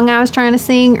song I was trying to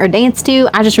sing or dance to.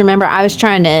 I just remember I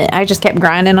just kept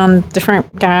grinding on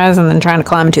different guys and then trying to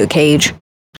climb into a cage.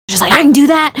 Just like, I can do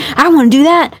that. I want to do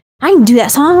that. I can do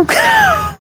that song.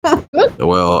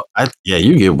 Well,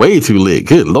 you get way too lit.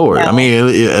 Good Lord. Yeah. I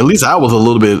mean, at least I was a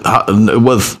little bit, it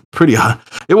was pretty,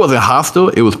 it wasn't hostile.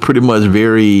 It was pretty much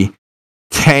very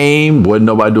tame. Wasn't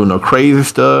nobody doing no crazy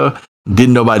stuff.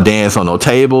 Didn't nobody dance on no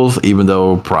tables, even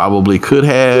though probably could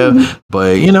have.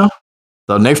 But,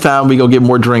 so next time we go get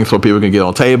more drinks so people can get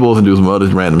on tables and do some other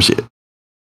random shit.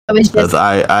 It was just,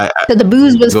 so the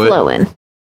booze was flowing.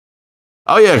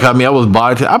 Oh, yeah. I was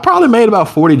bartending. I probably made about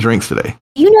 40 drinks today.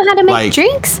 You know how to make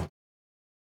drinks?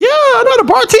 Yeah, I know the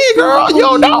bartender, girl. You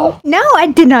don't know. No, I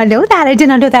did not know that. I did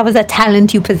not know that was a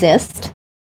talent you possessed.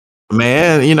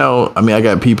 Man, I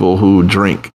got people who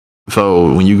drink.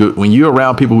 So when you're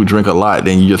around people who drink a lot,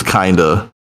 then you just kind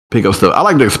of pick up stuff. I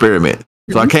like to experiment.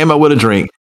 So I came up with a drink.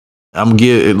 I'm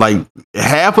getting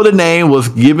half of the name was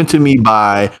given to me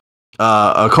by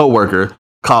a coworker.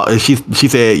 She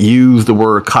said use the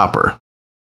word copper.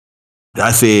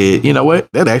 I said, you know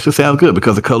what? That actually sounds good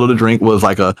because the color of the drink was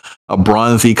like a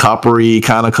bronzy, coppery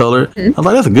kind of color. I was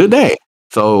like, that's a good name.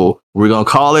 So we're going to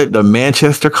call it the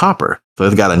Manchester Copper. So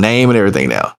it's got a name and everything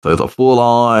now. So it's a full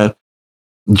on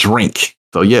drink.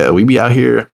 So yeah, we be out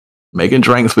here making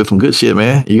drinks with some good shit,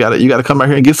 man. You gotta come out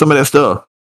here and get some of that stuff.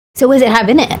 So what does it have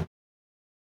in it?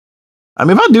 I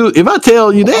mean, if I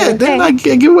tell you that, then I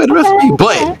can't give away the recipe.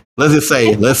 But let's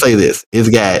say this. It's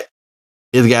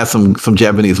got some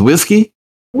Japanese whiskey.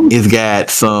 It's got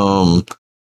some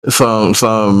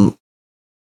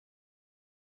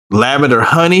lavender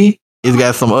honey. It's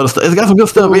got some other stuff. It's got some good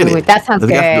stuff in it. That sounds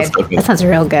good. That sounds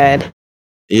real good.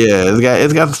 Yeah,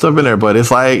 it's got some stuff in there, but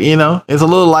it's like, it's a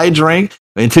little light drink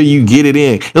until you get it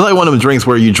in. It's like one of them drinks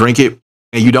where you drink it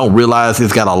and you don't realize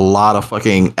it's got a lot of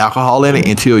fucking alcohol in it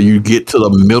until you get to the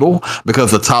middle,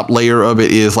 because the top layer of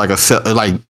it is like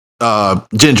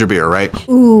ginger beer, right?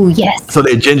 Ooh, yes. So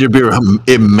that ginger beer,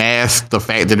 it masks the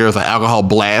fact that there's an alcohol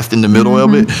blast in the middle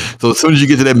of it. So as soon as you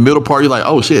get to that middle part, you're like,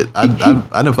 oh shit, I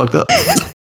done fucked up.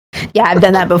 Yeah, I've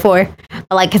done that before.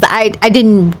 Because I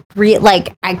didn't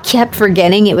I kept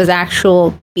forgetting it was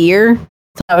actual beer.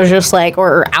 So I was just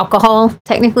or alcohol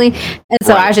technically. And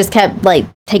so I just kept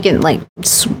taking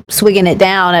swigging it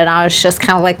down, and I was just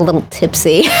kind of a little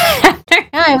tipsy. After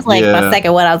I was my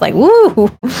second one, I was like, woo.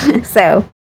 So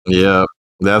yeah,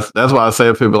 that's why I say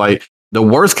to people the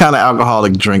worst kind of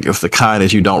alcoholic drink is the kind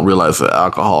that you don't realize the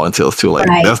alcohol until it's too late.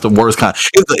 Right. That's the worst kind.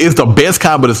 It's the best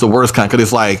kind, but it's the worst kind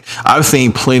because it's I've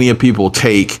seen plenty of people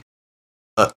take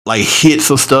hits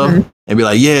of stuff and be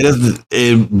like, yeah,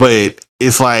 but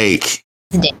it's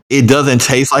it doesn't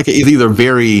taste like it. It's either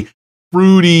very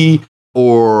fruity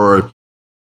or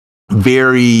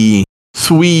very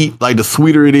sweet. The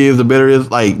sweeter it is, the better it is.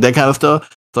 That kind of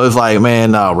stuff. So it's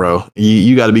man, nah, bro.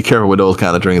 You got to be careful with those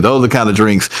kind of drinks. Those are the kind of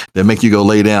drinks that make you go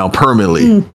lay down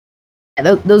permanently.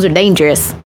 Yeah, those are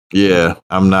dangerous. Yeah,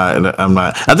 I'm not.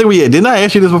 I think didn't I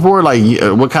ask you this before?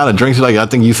 What kind of drinks you like? I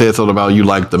think you said something about you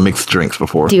like the mixed drinks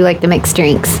before. Do you like the mixed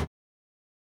drinks?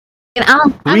 And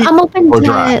I'm open to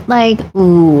dry?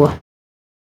 Ooh.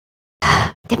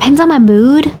 Depends on my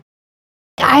mood.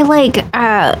 I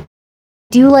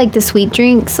do you like the sweet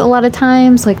drinks a lot of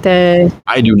times? I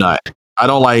do not. I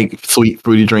don't like sweet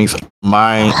fruity drinks.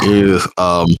 Mine is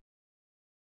I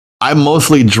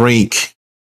mostly drink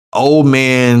old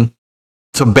man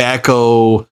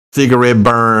tobacco, cigarette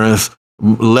burns,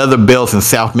 leather belts, and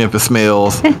South Memphis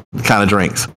smells kind of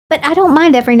drinks. But I don't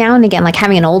mind every now and again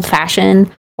having an old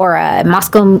fashioned or a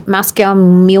Moscow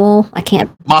Mule. I can't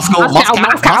Moscow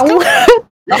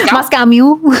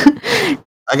Mule.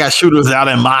 I got shooters out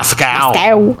in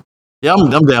Moscow. Yeah,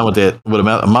 I'm down with that. But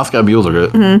Moscow Mules are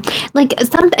good.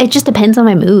 It just depends on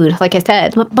my mood, like I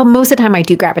said. But most of the time, I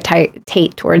do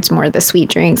gravitate towards more of the sweet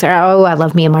drinks. Or I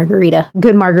love me a margarita,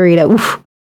 good margarita. Oof.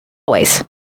 Always.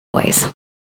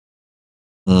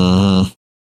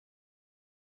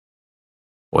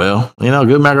 Well,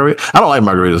 good margarita. I don't like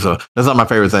margaritas, so that's not my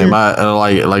favorite thing.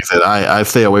 Like I said, I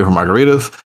stay away from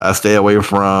margaritas. I stay away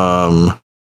from.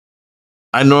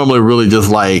 I normally really just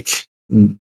like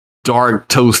dark,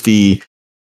 toasty,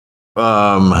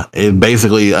 it's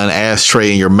basically an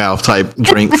ashtray in your mouth type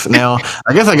drinks now.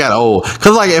 I guess I got old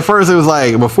because at first it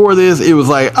was before this it was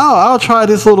oh, I'll try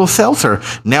this little seltzer.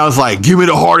 Now it's give me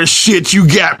the hardest shit you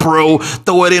got, bro.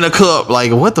 Throw it in a cup.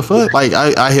 What the fuck?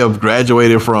 I have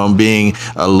graduated from being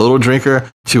a little drinker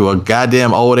to a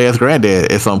goddamn old ass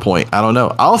granddad at some point. I don't know.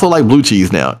 I also like blue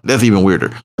cheese now. That's even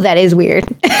weirder. That is weird.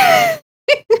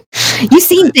 You've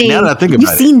seen things. Now that I think about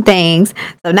You've seen things.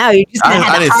 So now you just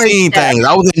I didn't see things.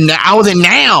 I was in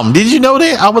Nam. Did you know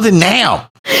that? I was in Nam.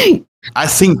 I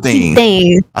seen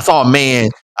things. I saw a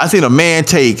man. I seen a man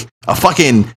take a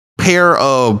fucking pair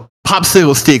of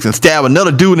popsicle sticks and stab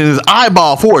another dude in his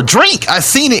eyeball for a drink. I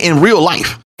seen it in real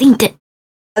life. Think it.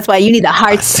 That's why you need the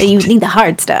hard. You need the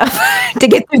hard stuff to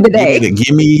get through the day.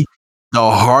 Give me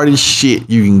the hardest shit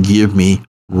you can give me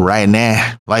right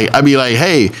now. Like I'd be like,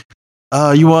 hey,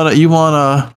 you want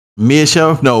a mid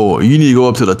shelf? No, you need to go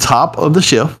up to the top of the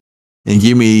shelf and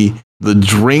give me the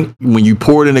drink. When you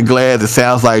pour it in a glass, it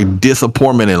sounds like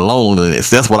disappointment and loneliness.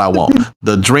 That's what I want.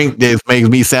 The drink that makes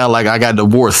me sound like I got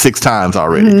divorced 6 times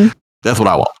already. Mm-hmm. That's what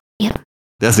I want. Yeah,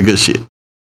 that's the good shit.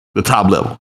 The top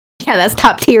level. Yeah, that's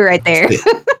top tier right there.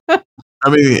 I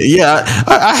mean, yeah,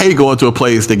 I hate going to a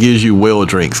place that gives you well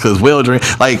drinks because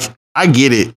like I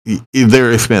get it,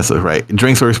 they're expensive, right?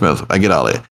 Drinks are expensive. I get all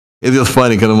that. It's just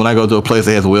funny because when I go to a place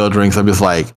that has well drinks, I'm just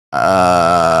like,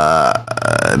 that's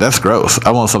gross. I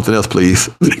want something else, please.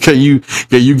 Can you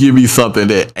give me something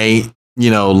that ain't,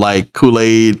 like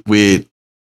Kool-Aid with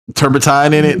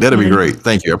turpentine in it? That'd be great.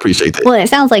 Thank you. I appreciate that. Well, it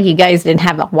sounds like you guys didn't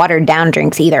have watered down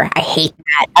drinks either. I hate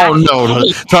that. Oh, no.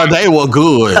 So they were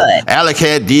good.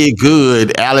 Alley-Cat did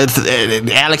good.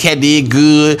 Alley-Cat did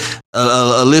good.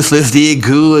 Listless did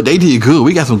good. They did good.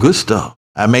 We got some good stuff.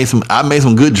 I made some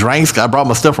good drinks. I brought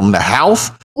my stuff from the house.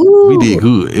 Ooh. We did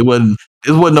good. It wasn't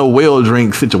no well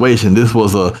drink situation. This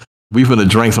was we finna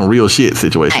drink some real shit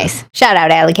situation. Nice. Shout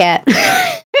out Alley-Cat.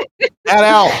 Shout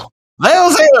out.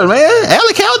 Leo's here, man.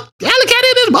 Alley-Cat in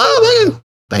this motherfucker.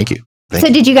 Thank you. So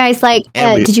did you guys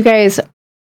the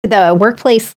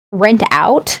workplace rent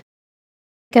out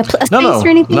a space or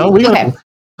anything? No,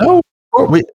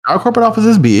 our corporate office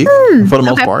is big for the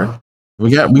most part. We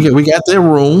got their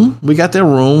room. We got their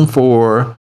room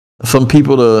for some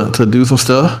people to do some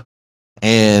stuff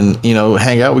and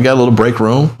hang out. We got a little break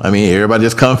room. I mean, everybody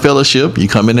just come fellowship. You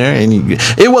come in there and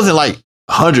it wasn't like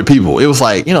 100 people. It was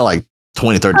like like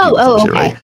 20, 30 people. Okay. Shit,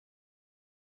 right?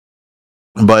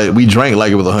 But we drank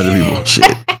like it was 100 people.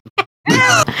 Shit.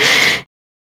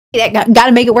 Got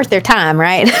to make it worth their time,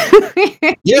 right?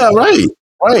 Yeah, right.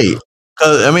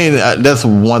 I mean, that's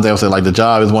one thing I would say. Like the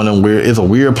job is one of them weird. It's a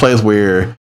weird place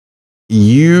where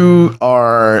you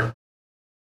are.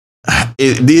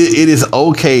 It is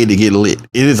okay to get lit.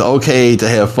 It is okay to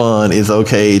have fun. It's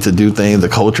okay to do things. The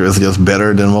culture is just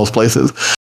better than most places.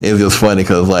 It's just funny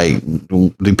because like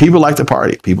people like to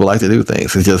party. People like to do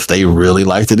things. It's just they really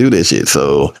like to do this shit.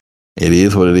 So it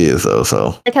is what it is.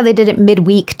 So like how they did it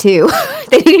midweek too.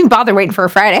 They didn't even bother waiting for a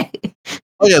Friday.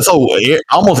 Oh yeah, so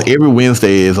almost every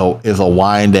Wednesday is a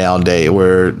wind down day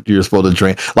where you're supposed to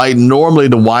drink. Like normally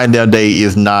the wind down day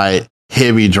is not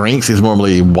heavy drinks, it's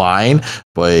normally wine.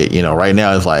 But right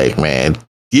now it's like, man,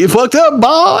 get fucked up,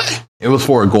 boy. It was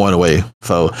for going away.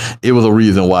 So it was a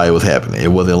reason why it was happening. It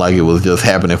wasn't like it was just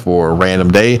happening for a random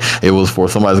day. It was for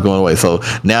somebody's going away. So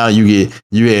now you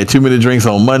had 2 minute drinks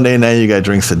on Monday, now you got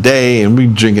drinks today, and we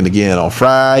drinking again on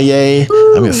Friday.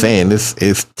 Ooh. I'm just saying this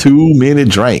is 2 minute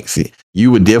drinks. You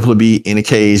would definitely be in a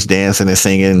cage dancing and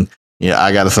singing,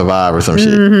 I Gotta Survive or some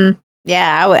shit.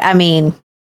 Yeah, I mean,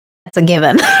 that's a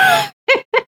given.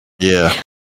 Yeah.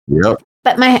 Yep.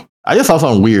 But I just saw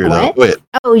something weird though. Wait.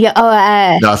 Oh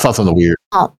yeah. No, I saw something weird.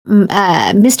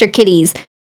 Mr. Kitty's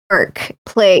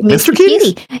workplace. Mr.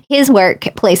 Kitty. His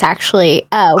workplace actually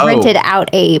rented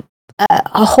out a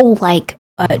whole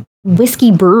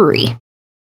whiskey brewery.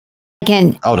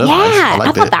 Again, that's nice.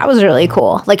 I thought that was really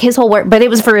cool. Like his whole work, but it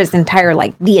was for his entire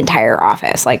the entire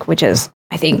office, which is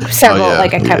I think several I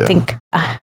think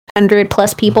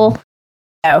 100+ people.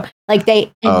 So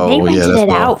they rented it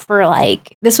out for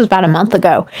this was about a month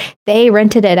ago. They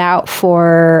rented it out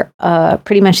for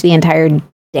pretty much the entire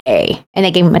day, and they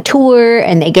gave him a tour,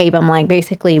 and they gave him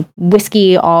basically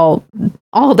whiskey all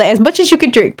day, as much as you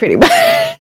could drink, pretty much.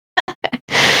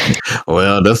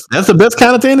 Well, that's the best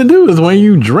kind of thing to do is when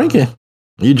you drinking.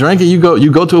 You drink it, you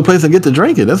go to a place and get to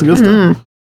drink it. That's good stuff.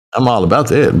 I'm all about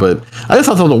that. But I just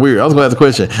saw something weird. I was going to ask a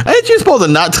question. Ain't you supposed to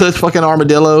not touch fucking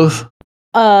armadillos?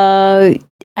 I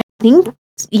think,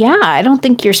 I don't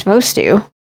think you're supposed to.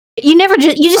 You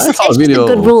just it's just a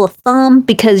good rule of thumb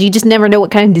because you just never know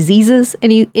what kind of diseases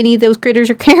any of those critters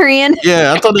are carrying.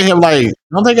 Yeah, I thought they have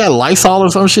don't they got Lysol or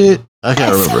some shit? I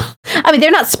can't remember. I mean,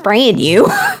 they're not spraying you.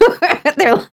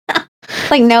 They're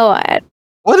no.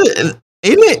 What isn't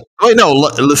it? Wait, no.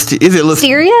 Is it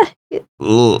Listeria?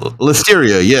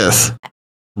 Listeria, yes.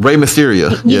 Rey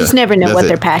Mysterio. You just never know what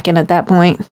they're packing at that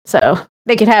point. So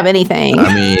they could have anything.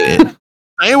 I mean,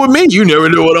 ain't with me. You never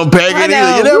know what I'm packing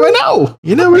either.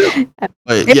 You never know.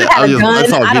 But yeah, I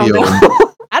saw a video.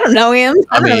 I don't know him.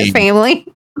 I don't know his family.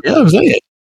 Yeah, I'm saying.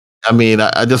 I mean,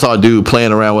 I just saw a dude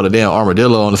playing around with a damn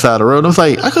armadillo on the side of the road. I was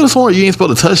like, I could have sworn you ain't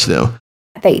supposed to touch them.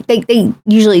 They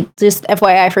usually, just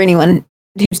FYI for anyone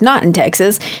who's not in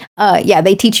Texas,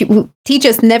 they teach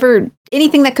us never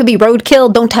anything that could be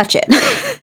roadkill. Don't touch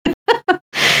it.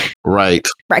 Right.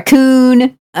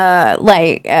 Raccoon, I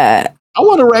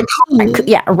want a raccoon.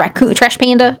 a raccoon, trash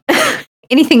panda,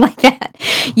 anything like that.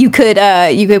 You could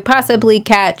possibly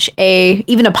catch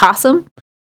even a possum.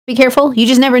 Be careful. You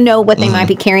just never know what they might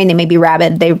be carrying. They may be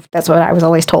rabid. That's what I was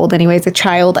always told anyway as a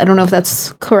child. I don't know if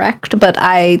that's correct, but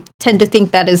I tend to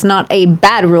think that is not a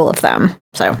bad rule of thumb.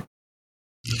 So,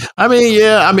 I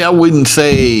wouldn't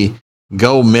say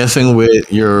go messing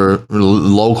with your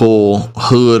local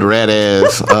hood rat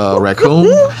ass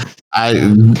raccoon. I've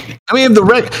been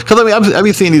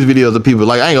seeing these videos of people,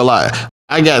 like, I ain't gonna lie,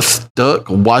 I got stuck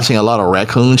watching a lot of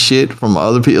raccoon shit from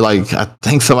other people. Like, I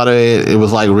think somebody, it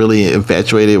was like really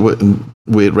infatuated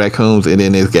with raccoons, and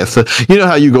then it gets, you know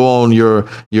how you go on your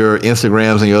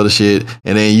Instagrams and your other shit,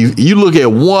 and then you look at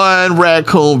one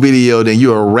raccoon video, then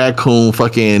you're a raccoon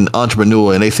fucking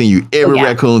entrepreneur, and they send you every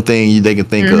raccoon thing they can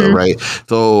think of, right?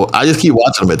 So I just keep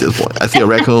watching them at this point. I see a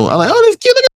raccoon, I'm like, oh, this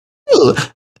cute, look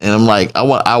at. And I'm like, I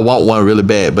want one really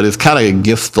bad, but it's kind of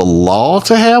against the law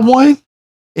to have one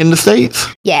in the States.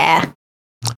 Yeah.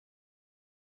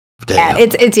 Damn.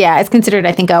 Yeah, it's considered,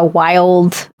 I think, a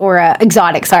wild or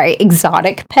exotic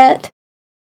pet,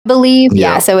 I believe.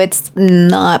 Yeah, so it's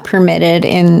not permitted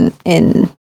in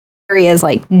areas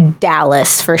like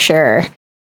Dallas for sure. I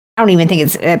don't even think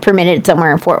it's permitted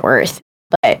somewhere in Fort Worth.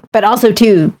 But also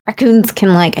too, raccoons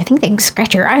can, like, I think they can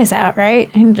scratch your eyes out,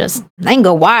 right? And they can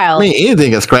go wild. I mean,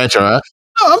 anything can scratch your eye.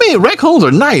 No, I mean, raccoons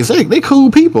are nice. They cool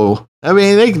people. I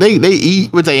mean, they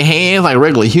eat with their hands like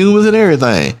regular humans and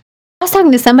everything. I was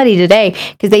talking to somebody today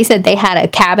because they said they had a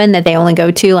cabin that they only go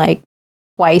to like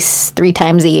twice, 3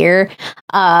 times a year,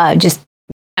 just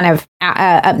kind of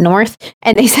up north.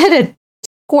 And they said a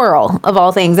squirrel, of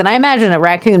all things, and I imagine a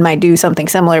raccoon might do something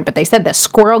similar, but they said the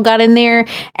squirrel got in there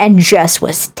and just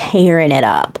was tearing it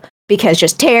up. Because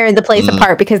just tearing the place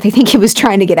apart because they think he was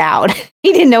trying to get out.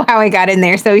 He didn't know how he got in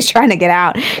there, so he's trying to get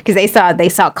out because they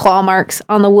saw claw marks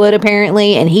on the wood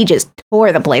apparently, and he just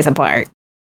tore the place apart.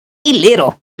 He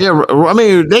little. Yeah, I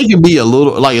mean, they can be a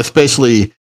little, like,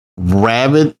 especially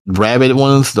rabid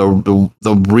ones,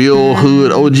 the real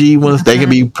hood OG ones. They can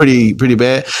be pretty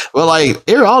bad. But like,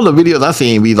 all the videos I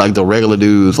seen be like the regular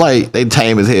dudes, like they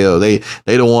tame as hell. They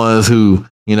the ones who,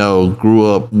 you know, grew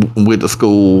up with the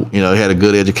school, you know, had a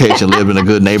good education, lived in a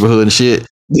good neighborhood and shit.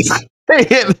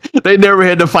 They never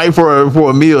had to fight for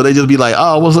a meal. They just be like,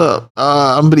 oh, what's up?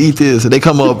 I'm gonna eat this. And they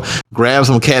come up, grab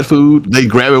some cat food. They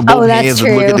grab it with both hands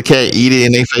and look at the cat, eat it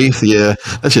in their face. Yeah,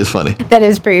 that shit's funny. That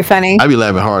is pretty funny. I be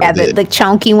laughing hard at that. The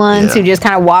chunky ones who just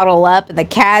kind of waddle up, and the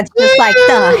cat's just like,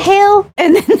 the hell?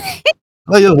 And then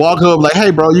they just walk up like,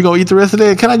 hey, bro, you gonna eat the rest of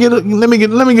that? Can I let me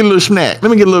get a little snack.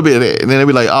 Let me get a little bit of that. And then they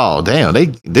be like, oh, damn,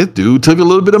 this dude took a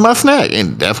little bit of my snack.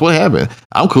 And that's what happened.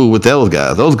 I'm cool with those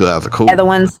guys. Those guys are cool. Yeah, the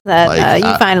ones that like,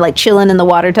 you find like chilling in the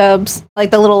water tubs,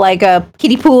 like the little like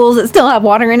kiddie pools that still have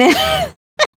water in it.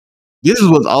 This is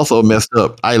what's also messed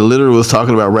up. I literally was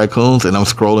talking about raccoons, and I'm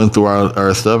scrolling through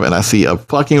our stuff, and I see a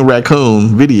fucking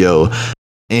raccoon video.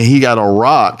 And he got a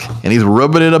rock, and he's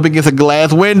rubbing it up against a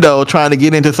glass window, trying to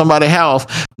get into somebody's house,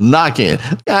 knocking.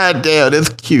 God damn, that's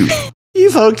cute.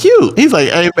 He's so cute. He's like,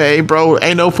 hey, man, bro,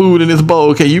 ain't no food in this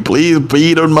bowl. Can you please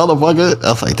feed a motherfucker? I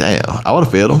was like, damn, I would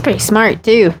have fed him. Pretty smart,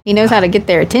 too. He knows how to get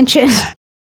their attention.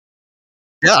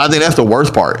 Yeah, I think that's the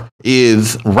worst part,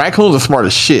 is raccoons are smart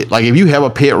as shit. Like, if you have a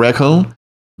pet raccoon,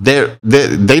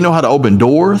 they know how to open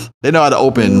doors. They know how to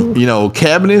open, you know,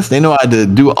 cabinets. They know how to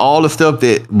do all the stuff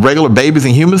that regular babies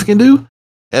and humans can do.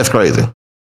 That's crazy.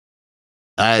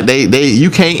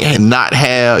 You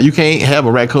can't have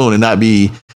a raccoon and not be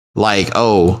like,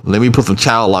 oh, let me put some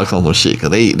child locks on some shit.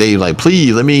 Cause they like,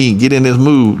 please let me get in this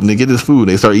mood and get this food.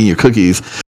 They start eating your cookies,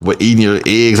 eating your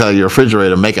eggs out of your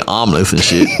refrigerator, making omelets and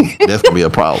shit. That's gonna be a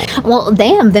problem. Well,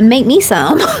 damn, then make me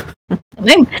some. I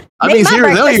mean,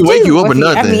 seriously, they don't even wake you up or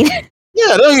nothing.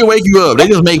 Yeah, they don't even wake you up.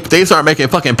 They start making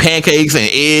fucking pancakes and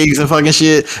eggs and fucking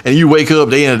shit. And you wake up,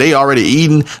 they already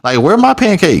eating. Like, where are my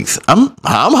pancakes? I'm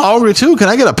hungry too. Can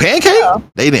I get a pancake? Yeah.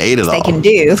 They didn't eat it all. They can do.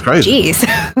 It's crazy.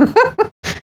 Jeez.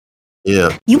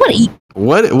 Yeah. You want to eat?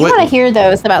 What? You want to hear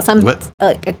those about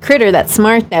a critter that's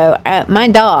smart though? My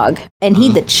dog, and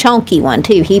he's the chunky one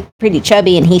too. He's pretty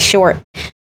chubby and he's short.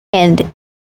 And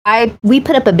we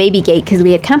put up a baby gate because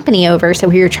we had company over, so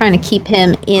we were trying to keep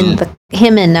him in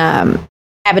him and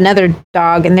have another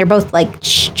dog, and they're both like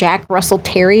Jack Russell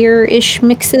Terrier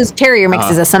mixes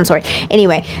of some sort.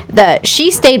 Anyway,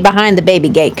 she stayed behind the baby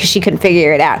gate because she couldn't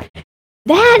figure it out.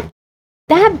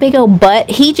 That big old butt,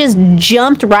 he just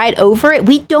jumped right over it.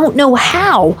 We don't know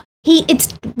how.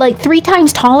 it's like 3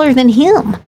 times taller than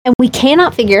him. And we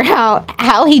cannot figure out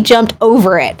how he jumped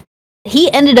over it.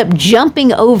 He ended up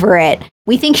jumping over it.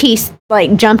 We think he's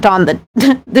like jumped on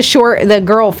the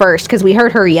girl first because we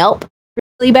heard her yelp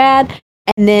really bad,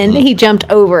 and then he jumped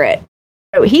over it.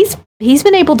 So he's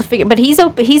been able to figure, but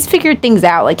he's figured things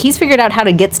out. Like he's figured out how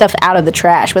to get stuff out of the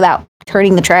trash without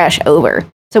turning the trash over.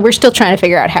 So we're still trying to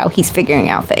figure out how he's figuring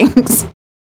out things.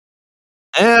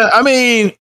 Yeah, I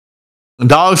mean,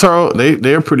 dogs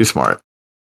they're pretty smart.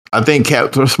 I think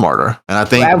cats are smarter, and I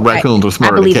think raccoons are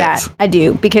smarter than cats. That. I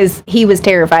do, because he was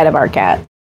terrified of our cat.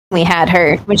 We had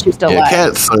her when she was still alive.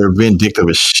 Cats are vindictive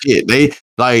as shit. They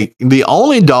like the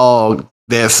only dog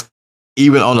that's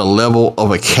even on the level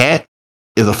of a cat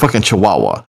is a fucking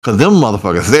Chihuahua. Cause them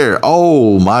motherfuckers,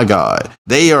 oh my god,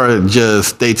 they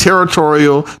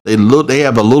territorial. They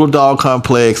have a little dog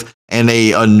complex, and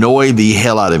they annoy the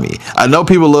hell out of me. I know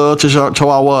people love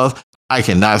Chihuahuas. I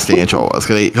cannot stand Chihuahuas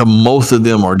because most of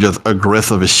them are just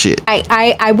aggressive as shit.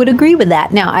 I would agree with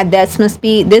that. Now,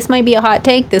 this might be a hot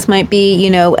take. This might be,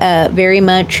 very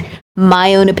much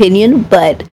my own opinion,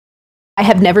 but I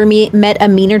have never met a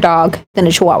meaner dog than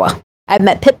a Chihuahua. I've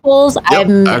met pit bulls. I've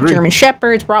met German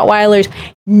shepherds, Rottweilers.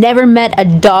 Never met a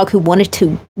dog who wanted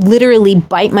to literally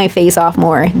bite my face off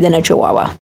more than a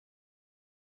Chihuahua.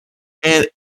 And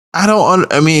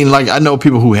I know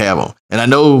people who have them, and I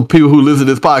know people who listen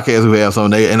to this podcast who have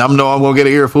some, and I'm going to get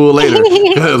an earful later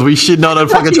because we shitting on that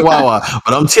fucking Chihuahua.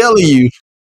 But I'm telling you,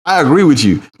 I agree with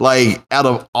you. Like, out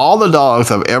of all the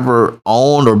dogs I've ever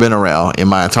owned or been around in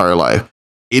my entire life,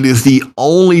 it is the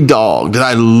only dog that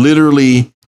I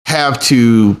literally have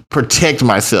to protect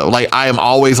myself. Like, I am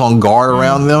always on guard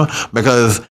around them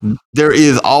because there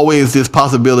is always this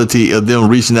possibility of them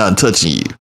reaching out and touching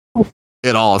you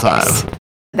at all times.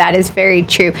 That is very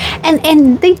true.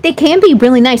 And they can be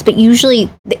really nice, but usually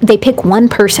they pick one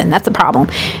person. That's the problem.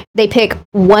 They pick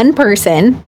one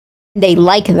person. They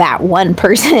like that one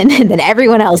person. And then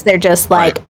everyone else, they're just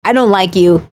like, right. I don't like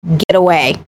you. Get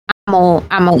away. I'm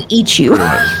gonna eat you.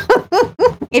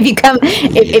 If you come,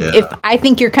 if I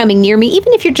think you're coming near me,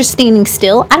 even if you're just standing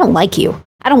still, I don't like you.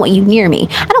 I don't want you near me.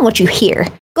 I don't want you here.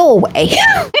 Go away.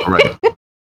 Right.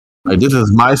 Like, this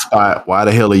is my spot. Why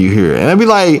the hell are you here? And I'd be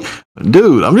like,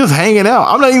 dude, I'm just hanging out.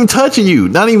 I'm not even touching you.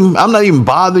 I'm not even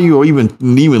bothering you or even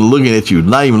looking at you.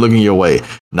 Not even looking your way.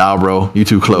 Nah, bro, you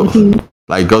too close. Mm-hmm.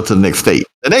 Like, go to the next state.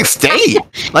 The next state?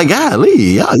 Like, golly,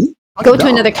 yeah. Go to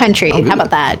another country. How about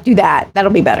that? Do that.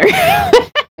 That'll be better.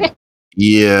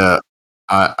 Yeah.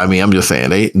 I mean, I'm just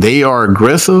saying, they are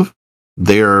aggressive.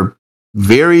 They're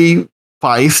very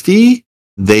feisty.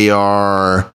 They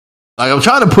are, like, I'm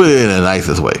trying to put it in the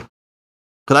nicest way.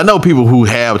 Because I know people who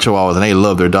have Chihuahuas and they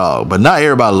love their dog, but not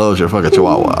everybody loves your fucking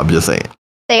Chihuahua. I'm just saying.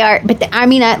 They are, but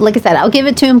like I said, I'll give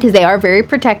it to them because they are very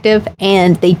protective,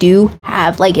 and they do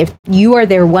have, like, if you are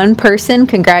their one person,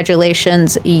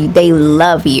 congratulations, they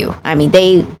love you. I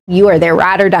mean, you are their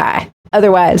ride or die.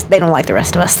 Otherwise, they don't like the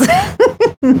rest of us.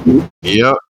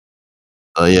 Yep.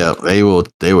 Yeah, they will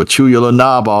chew your little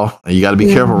knob off, and you got to be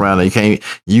careful around it.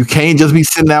 You can't just be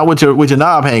sitting out with your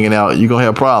knob hanging out. You're gonna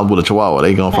have problems with a Chihuahua.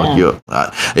 They gonna fuck you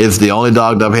up. It's the only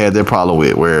dog that I've had that problem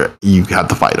with, where you have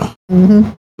to fight them.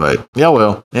 Mm-hmm. But yeah,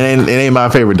 well, it ain't my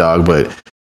favorite dog, but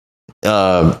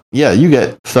yeah, you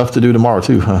got stuff to do tomorrow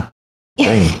too, huh?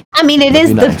 Dang. I mean,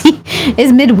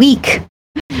 it's midweek.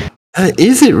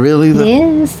 Is it really?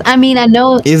 Yes. I mean, I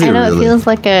know it feels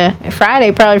like a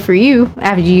Friday probably for you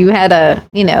after you had a,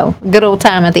 good old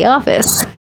time at the office.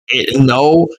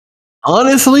 No,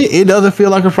 honestly, it doesn't feel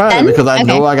like a Friday because I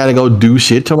know I got to go do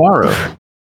shit tomorrow. It's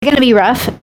going to be rough.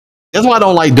 That's why I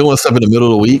don't like doing stuff in the middle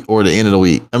of the week or the end of the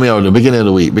week. I mean, or the beginning of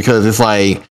the week, because it's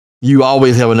like you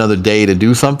always have another day to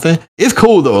do something. It's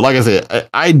cool though. Like I said,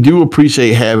 I do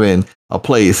appreciate having a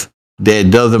place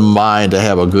that doesn't mind to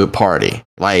have a good party.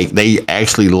 Like, they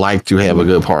actually like to have a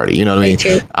good party. You know what I mean?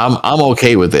 True. I'm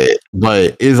okay with it,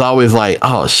 but it's always like,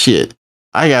 oh shit,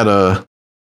 I gotta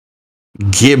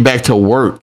get back to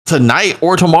work tonight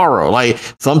or tomorrow. Like,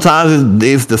 sometimes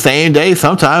it's the same day,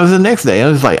 sometimes it's the next day.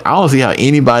 And it's like, I don't see how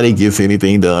anybody gets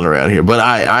anything done around here. But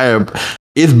I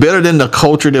it's better than the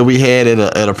culture that we had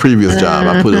at a previous job.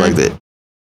 I put it like that.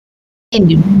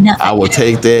 I will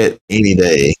take that any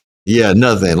day. Yeah,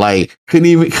 nothing. Like, couldn't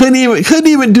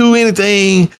even do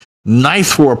anything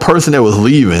nice for a person that was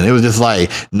leaving. It was just like,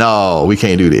 no, we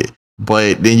can't do that.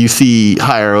 But then you see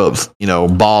higher ups,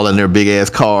 balling their big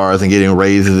ass cars and getting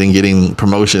raises and getting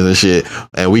promotions and shit,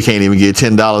 and we can't even get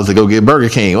 $10 to go get Burger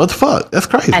King. What the fuck? That's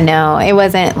crazy. I know. It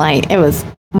wasn't like, it was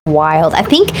wild.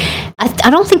 I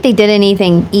don't think they did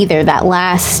anything either that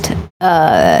last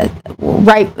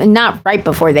not right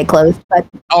before they closed, but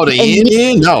the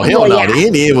end? No, hell no.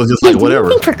 The end was just like whatever.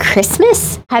 Anything for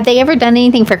Christmas? Have they ever done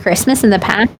anything for Christmas in the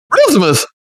past? Christmas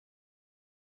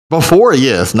before,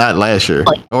 yes, not last year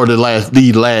or the last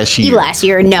year. Last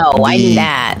year, no, I knew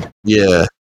that. Yeah,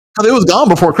 because it was gone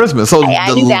before Christmas. So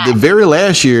the very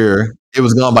last year, it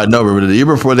was gone by November. The year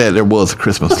before that, there was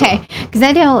Christmas. Okay, because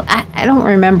I don't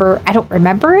remember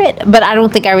it, but I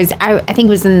don't think I was. I think it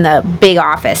was in the big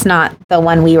office, not the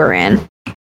one we were in.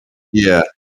 Yeah,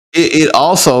 it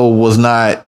also was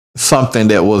not something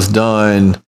that was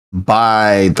done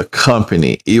by the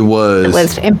company. It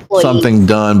was something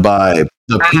done by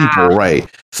the people, right?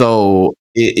 So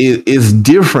it's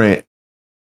different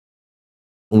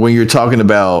when you're talking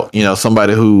about,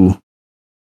 somebody who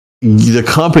the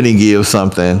company gives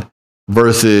something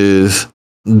versus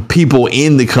people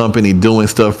in the company doing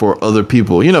stuff for other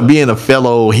people, being a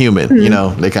fellow human,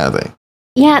 that kind of thing.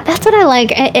 Yeah, that's what I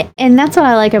like. And that's what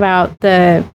I like about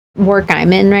the work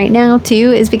I'm in right now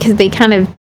too, is because they kind of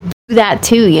do that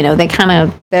too. They kind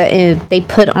of, they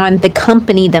put on, the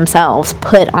company themselves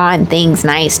put on things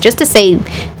nice just to say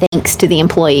thanks to the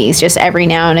employees just every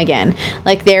now and again.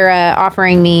 Like they're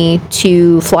offering me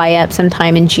to fly up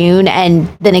sometime in June and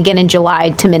then again in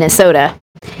July to Minnesota.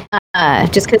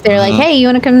 Just because they're like, hey, you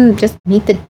want to come just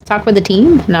talk with the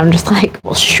team? And I'm just like,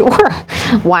 well, sure.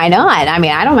 Why not? I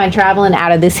mean, I don't mind traveling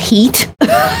out of this heat.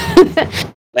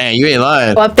 Man, you ain't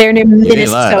lying. Go up there to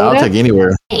Minnesota. I'll take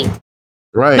anywhere.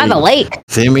 Right. By the lake.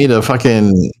 Send me the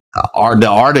fucking the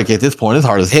Arctic at this point. It's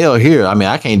hard as hell here. I mean,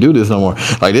 I can't do this no more.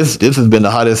 Like this has been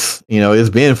the hottest, it's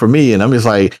been for me. And I'm just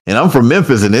like, and I'm from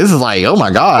Memphis, and this is like, oh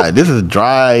my God, this is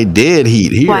dry, dead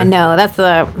heat here. Well, I know. That's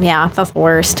the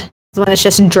worst. It's when it's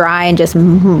just dry and just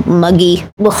muggy.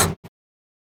 Ugh.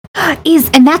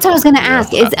 And that's what I was going to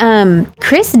ask. Is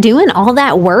Chris doing all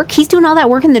that work? He's doing all that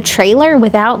work in the trailer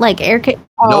without like air.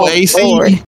 No AC.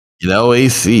 Lord.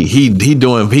 AC. He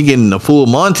getting the full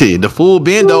Monty, the full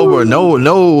bend over, no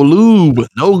lube,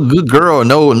 no good girl,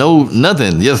 no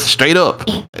nothing, just straight up.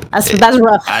 That's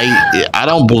rough. I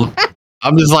don't.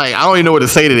 I'm just like, I don't even know what to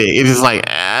say to that. It's just like,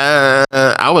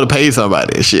 I would have paid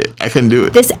somebody. Shit, I couldn't do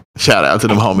it. Shout out to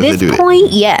them homies that do it. At this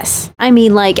point, yes. I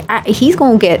mean, like, he's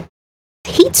gonna get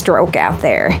heat stroke out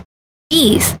there.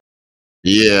 Jeez.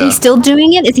 Yeah. He's still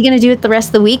doing it? Is he going to do it the rest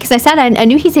of the week? Because I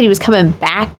knew he said he was coming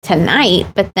back tonight,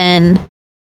 but then...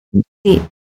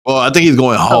 Well, I think he's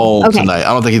going home tonight.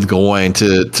 I don't think he's going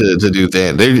to do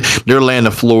that. They're laying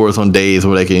the floors on days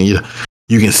where they can,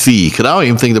 you can see. Because I don't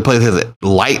even think the place has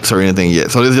lights or anything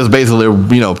yet. So it's just basically,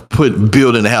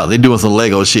 building the house. They're doing some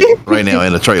Lego shit right now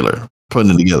in the trailer,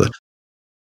 putting it together.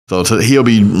 So he'll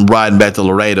be riding back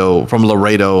to from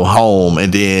Laredo home,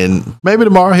 and then maybe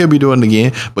tomorrow he'll be doing it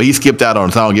again. But he skipped out on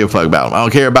it, so I don't give a fuck about him. I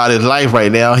don't care about his life right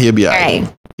now. He'll be all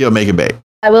right. He'll make it back.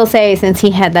 I will say, since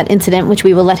he had that incident, which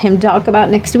we will let him talk about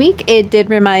next week, it did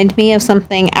remind me of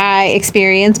something I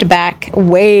experienced back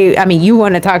you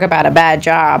want to talk about a bad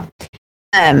job.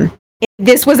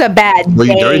 This was a bad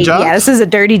day. Dirty jobs? Yeah, this is a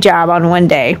dirty job on one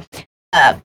day.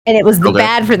 And it was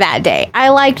bad for that day. I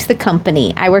liked the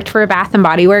company. I worked for Bath and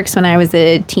Body Works when I was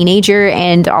a teenager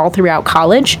and all throughout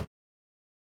college,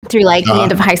 through the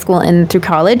end of high school and through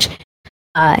college.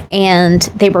 And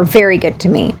they were very good to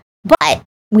me. But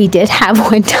we did have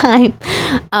one time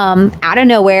out of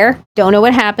nowhere, don't know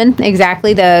what happened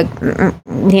exactly.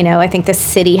 I think the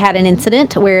city had an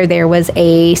incident where there was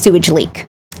a sewage leak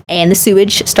and the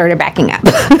sewage started backing up.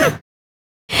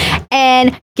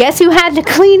 And guess who had to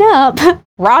clean up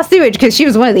raw sewage? Because she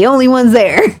was one of the only ones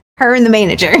there. Her and the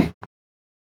manager.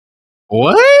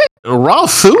 What? Raw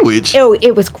sewage? Oh,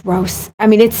 it was gross. I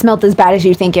mean, it smelled as bad as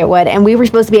you think it would. And we were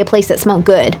supposed to be a place that smelled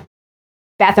good.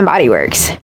 Bath and Body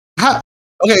Works. So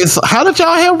how did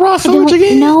y'all have raw sewage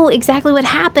again? I don't know exactly what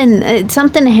happened.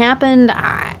 Something happened.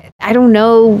 I don't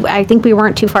know. I think we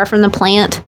weren't too far from the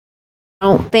plant. I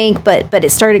don't think, but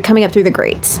it started coming up through the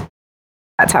grates.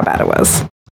 That's how bad it was.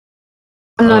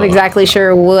 I'm not exactly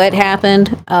sure what happened.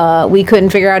 We couldn't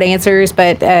figure out answers,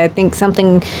 but I think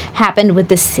something happened with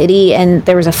the city and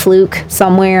there was a fluke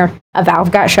somewhere. A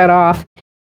valve got shut off.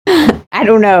 I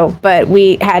don't know, but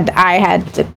I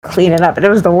had to clean it up, and it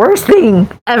was the worst thing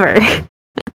ever.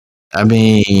 I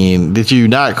mean, did you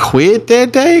not quit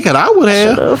that day? Because I would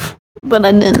have. But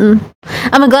I didn't.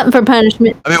 I'm a glutton for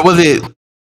punishment. I mean, was it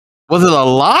a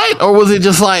lot, or was it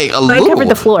just like a little? It covered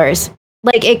the floors.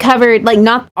 Like, it covered,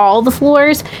 not all the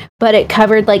floors, but it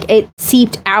covered, it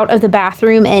seeped out of the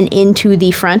bathroom and into the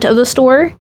front of the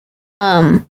store.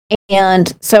 And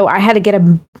so I had to get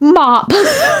a mop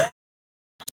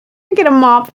Get a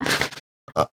mop,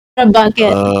 a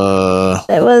bucket.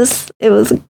 It was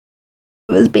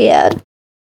bad.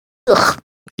 Ugh.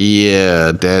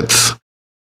 Yeah,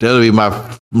 that'll be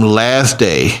my last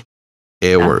day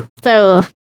at work. So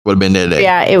would have been that day.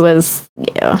 Yeah, it was.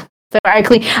 Yeah. So I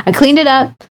cleaned it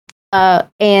up.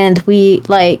 And we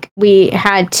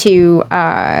had to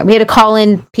call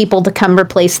in people to come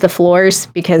replace the floors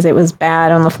because it was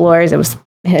bad on the floors. It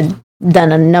had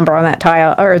done a number on that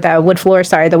tile or the wood floor.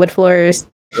 Sorry, the wood floors.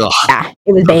 Ugh. Yeah,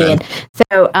 it was bad. Okay.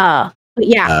 So, I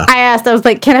asked. I was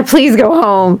like, "Can I please go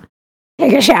home,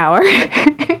 take a shower?"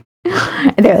 And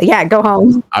they're like, "Yeah, go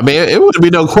home." I mean, it wouldn't be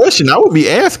no question. I would be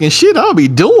asking shit. I would be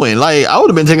doing like I would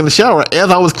have been taking the shower as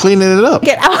I was cleaning it up.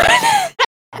 Get out.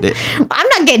 I'm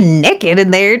not getting naked in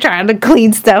there trying to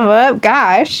clean stuff up.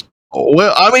 Gosh.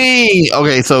 Well, I mean,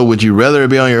 okay, so would you rather it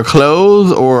be on your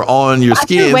clothes or on your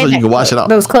skin so you can wash it off?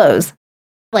 Those clothes.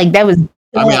 Like that was.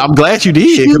 I mean, I'm glad you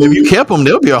did because if you kept them,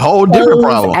 there'll be a whole different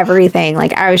problem. Everything.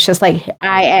 Like I was just like,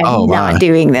 I am not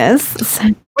doing this.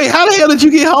 Wait, how the hell did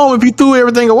you get home if you threw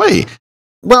everything away?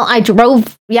 Well, I drove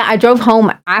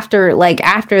home after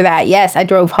that. Yes, I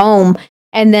drove home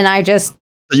and then I just.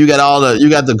 So you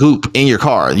got the goop in your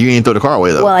car. You didn't throw the car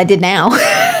away though. Well, I did now.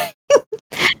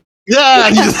 Yeah,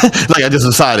 I just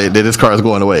decided that this car is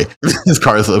going away. This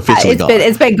car is officially gone.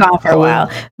 It's been gone for a while.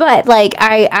 But like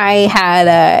I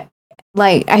had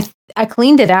I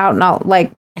cleaned it out not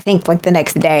like I think like the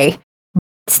next day.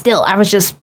 Still, I was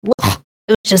just it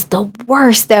was just the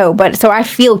worst though. But so I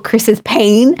feel Chris's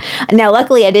pain. Now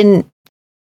luckily I didn't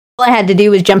all I had to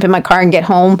do was jump in my car and get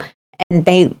home. And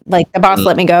they the boss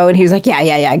let me go and he was like,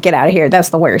 yeah, get out of here. That's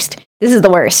the worst. This is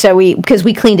the worst. So because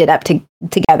we cleaned it up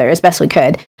together as best we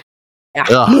could.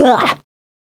 Yeah.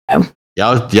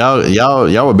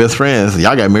 Y'all were best friends.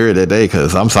 Y'all got married that day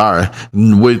because I'm sorry.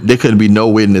 There couldn't be no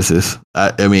witnesses.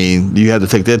 I mean, you had to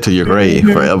take that to your grave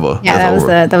forever. Yeah,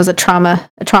 that was a trauma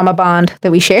bond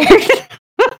that we shared.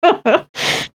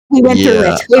 We went through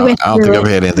it. I don't think I've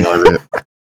had anything like that.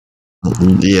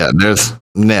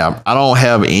 Yeah, I don't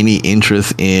have any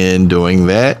interest in doing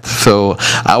that, so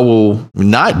I will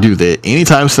not do that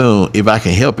anytime soon if I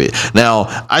can help it. Now,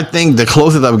 I think the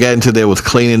closest I've gotten to that was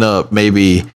cleaning up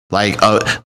maybe like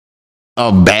a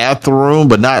bathroom,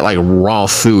 but not like raw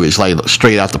sewage, like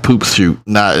straight out the poop chute.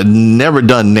 Never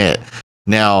done that.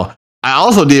 Now, I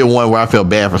also did one where I felt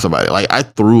bad for somebody. Like I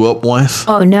threw up once.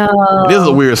 Oh no! This is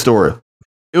a weird story.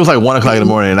 It was like 1:00 in the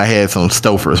morning and I had some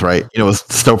Stouffer's, right? You know, it was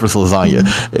Stouffer's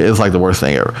lasagna. It was like the worst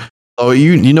thing ever. So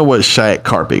you know what shag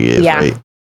carpet is, right?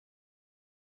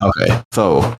 Okay.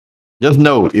 So just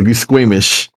note, if you're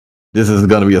squeamish, this is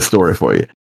going to be a story for you.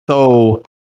 So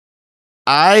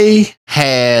I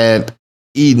had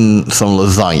eaten some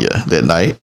lasagna that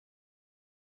night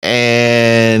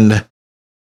and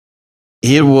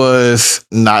it was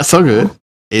not so good.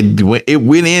 It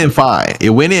went in fine.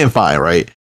 It went in fine,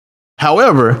 right?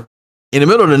 However, in the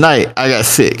middle of the night, I got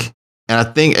sick. And I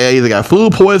think I either got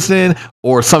food poisoning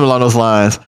or something along those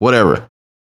lines, whatever.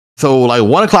 So like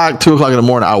 1:00, 2:00 in the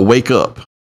morning, I wake up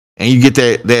and you get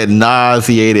that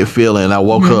nauseated feeling. I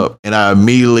woke up and I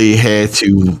immediately had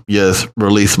to just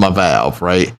release my valve,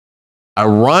 right? I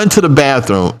run to the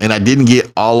bathroom and I didn't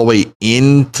get all the way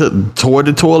toward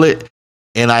the toilet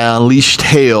and I unleashed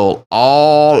hell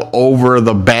all over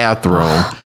the bathroom.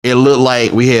 It looked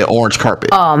like we had orange carpet.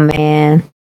 Oh, man.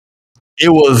 It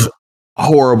was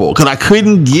horrible because I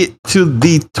couldn't get to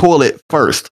the toilet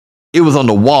first. It was on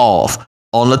the walls,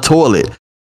 on the toilet,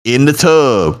 in the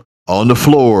tub, on the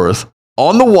floors,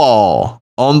 on the wall,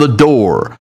 on the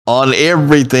door, on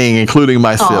everything, including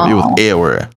myself. Aww. It was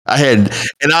everywhere. I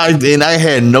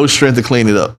had no strength to clean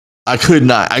it up. I could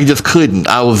not. I just couldn't.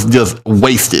 I was just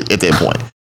wasted at that point.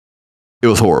 It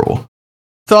was horrible.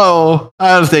 So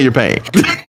I understand your pain.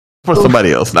 For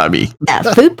somebody else, not me. Yeah,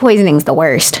 food poisoning's the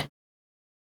worst.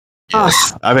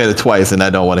 Yes, I've had it twice, and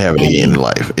I don't want to have it again in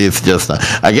life. It's just,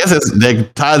 I guess that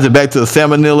ties it back to the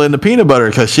salmonella and the peanut butter.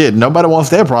 Because shit, nobody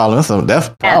wants that problem. So that's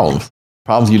problems.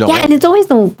 Problems you don't. Yeah, want. And it's always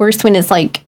the worst when it's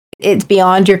like it's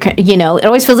beyond your. It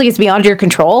always feels like it's beyond your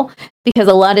control because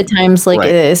a lot of times, like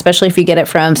especially if you get it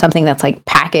from something that's like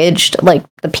packaged, like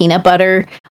the peanut butter,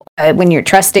 when you're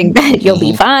trusting that you'll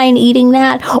be fine eating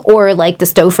that, or like the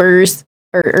Stouffer's.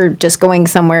 Or just going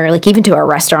somewhere, like even to a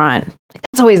restaurant.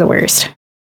 That's always the worst.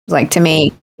 Like to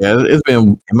me. Yeah, it's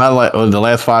been in my life. In the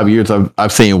last 5 years,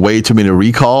 I've seen way too many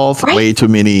recalls, way too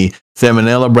many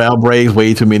salmonella brown breaks,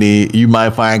 way too many. You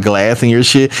might find glass in your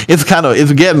shit. It's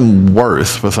getting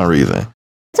worse for some reason.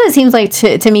 So it seems like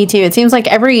to me too. It seems like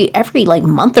every like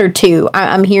month or two,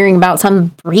 I'm hearing about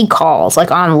some recalls, like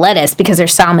on lettuce because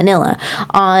there's salmonella,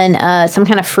 on some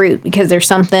kind of fruit because there's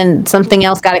something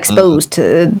else got exposed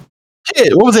to.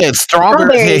 Shit, what was that?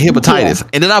 Strawberries had hepatitis,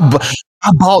 and then I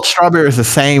bought strawberries the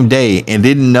same day and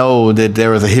didn't know that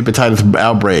there was a hepatitis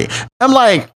outbreak. I'm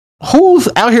like, who's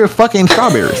out here fucking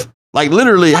strawberries? Like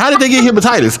literally, how did they get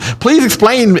hepatitis? Please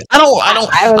explain.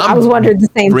 I was wondering the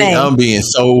same thing. I'm being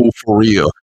so for real.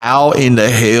 How in the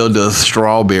hell does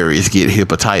strawberries get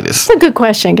hepatitis? That's a good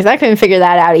question because I couldn't figure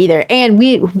that out either. And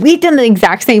we'd done the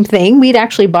exact same thing. We'd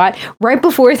actually bought right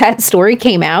before that story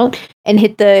came out and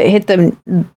hit the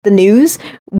news.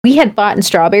 We had bought in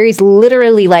strawberries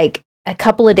literally like a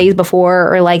couple of days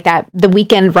before, or like the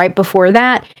weekend right before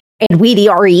that, and we'd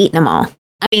already eaten them all.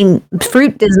 I mean,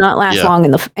 fruit does not last long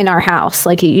in our house.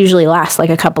 Like it usually lasts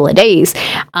like a couple of days.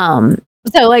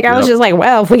 So like I was just like,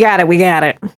 well, if we got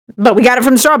it. But we got it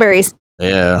from the strawberries.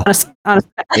 Yeah.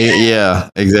 Yeah,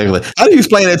 exactly. How do you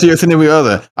explain that to your significant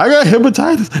other? I got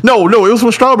hepatitis. No, it was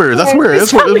from strawberries. I swear. It was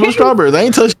from strawberries. I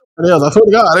ain't touched anything else. I swear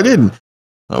to God, I didn't.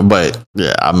 But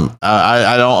yeah,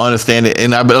 I don't understand it.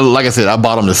 And like I said, I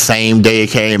bought them the same day it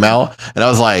came out, and I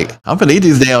was like, I'm gonna eat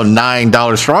these damn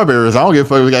 $9 strawberries. I don't give a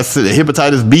fuck. We got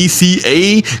hepatitis B, C,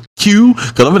 A, Q,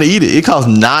 because I'm gonna eat it. It costs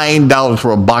 $9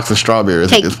 for a box of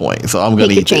strawberries at this point, so I'm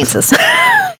gonna eat chances.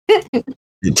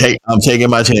 I'm taking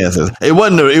my chances. It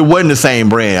wasn't the same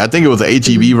brand. I think it was an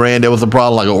HEB brand that was the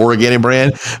problem, like an organic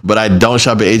brand. But I don't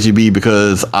shop at HEB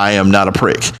because I am not a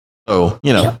prick. So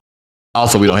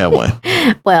Also, we don't have one.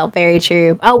 Well, very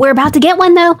true. Oh, we're about to get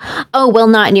one though. Oh, well,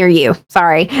 not near you.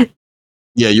 Sorry.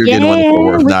 Yeah, you're getting one in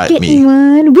Fort Worth, not me.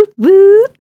 One. Woo, woo.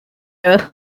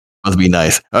 Must be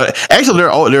nice. Actually,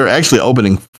 they're actually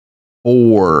opening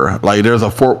 4. Like, there's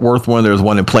a Fort Worth one. There's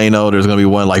one in Plano. There's gonna be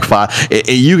one like 5. And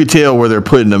you can tell where they're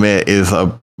putting them at is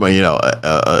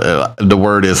the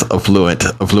word is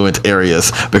affluent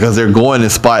areas, because they're going in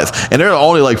spots and they're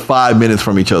only like 5 minutes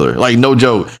from each other. Like, no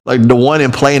joke. Like the one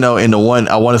in Plano and the one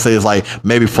I want to say is like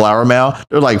maybe Flower Mound.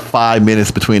 They're like 5 minutes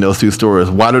between those 2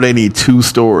 stores. Why do they need 2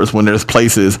 stores when there's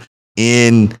places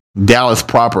in Dallas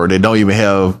proper that don't even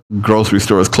have grocery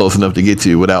stores close enough to get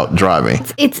to without driving?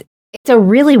 It's a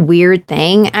really weird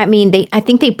thing. I mean, I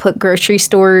think they put grocery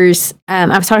stores. I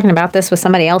was talking about this with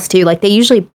somebody else too. Like, they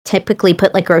typically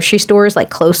put like grocery stores like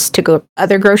close to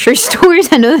other grocery stores.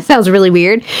 I know that sounds really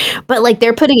weird, but like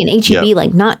they're putting an HEB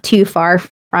like not too far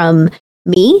from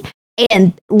me.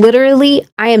 And literally,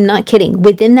 I am not kidding.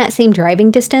 Within that same driving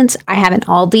distance, I have an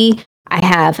Aldi. I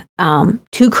have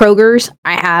 2 Krogers.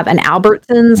 I have an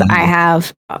Albertsons. I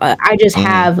have. I just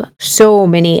have so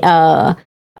many.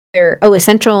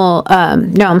 Natural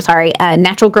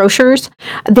grocers.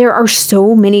 There are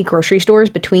so many grocery stores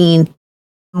between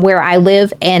where I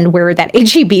live and where that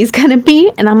HEB is going to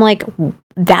be. And I'm like,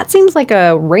 that seems like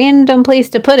a random place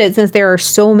to put it since there are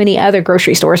so many other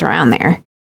grocery stores around there.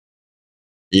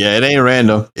 Yeah, it ain't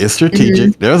random. It's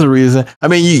strategic. There's a reason. I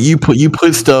mean, you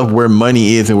put stuff where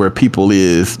money is and where people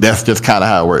is. That's just kind of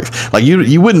how it works. Like,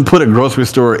 you wouldn't put a grocery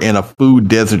store in a food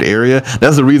desert area.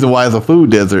 That's the reason why it's a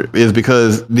food desert, is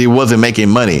because it wasn't making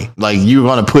money. Like, you're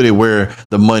gonna put it where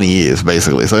the money is,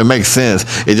 basically. So it makes sense.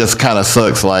 It just kind of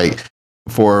sucks. Like,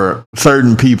 for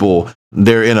certain people,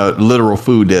 they're in a literal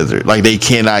food desert. Like, they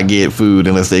cannot get food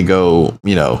unless they go,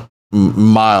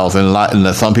 miles,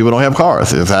 and some people don't have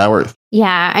cars. That's how it works.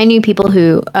 Yeah, I knew people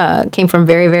who came from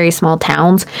very, very small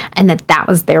towns, and that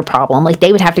was their problem. Like,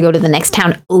 they would have to go to the next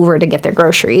town over to get their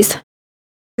groceries.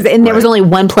 And there was only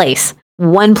one place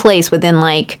within,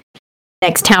 like,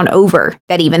 next town over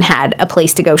that even had a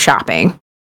place to go shopping.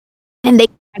 And they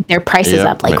had their prices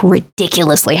up, like,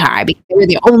 ridiculously high because they were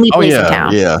the only place in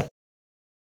town. Yeah.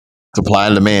 Supply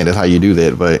and demand is how you do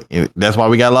that. But that's why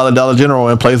we got a lot of Dollar General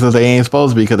in places they ain't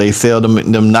supposed to be, because they sell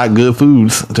them not good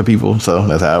foods to people. So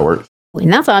that's how it works.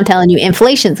 And that's what I'm telling you.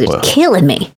 Inflation's killing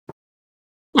me.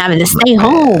 I'm having to stay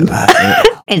home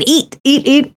and eat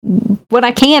what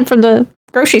I can from the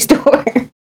grocery store.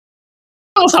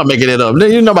 Don't stop making it up.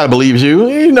 Nobody believes you.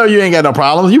 You know you ain't got no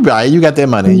problems. You buy it. You got that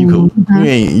money. You cool.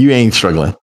 You ain't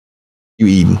struggling. You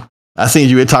eating. I seen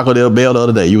you at Taco Bell the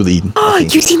other day. You was eating. Oh,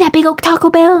 you seen that big old Taco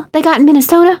Bell they got in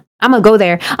Minnesota? I'm gonna go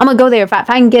there. If I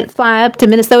can fly up to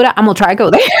Minnesota, I'm gonna try to go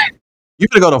there. You're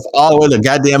gonna go all the way to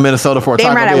goddamn Minnesota for a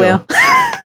Taco Bell? Damn right I will.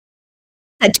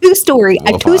 A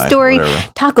two-story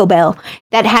Taco Bell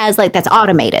that has that's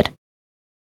automated.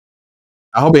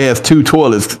 I hope it has 2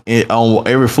 toilets on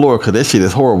every floor, because that shit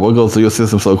is horrible. It goes through your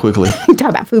system so quickly. You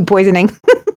talk about food poisoning.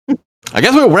 I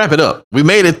guess we'll wrap it up. We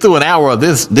made it through an hour of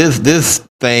this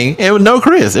thing, and with no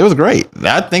Chris. It was great.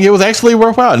 I think it was actually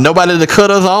worthwhile. Nobody to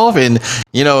cut us off and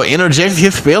interject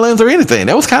his feelings or anything.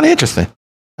 That was kind of interesting.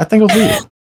 I think it was weird.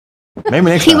 Maybe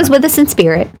next time. He was with us in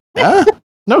spirit.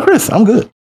 No Chris. I'm good.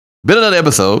 Been another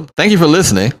episode. Thank you for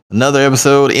listening. Another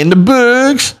episode in the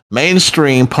books,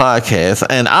 Mainstream Podcast,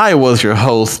 and I was your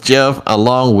host, Jeff,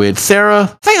 along with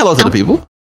Sarah. Say hello to the people.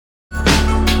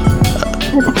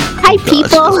 Hi,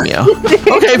 people.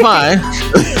 Okay, fine.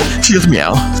 She just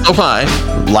meow. So fine.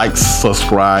 Like,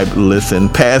 subscribe, listen,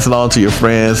 pass it on to your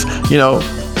friends.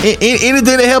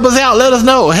 Anything to help us out, let us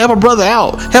know. Help a brother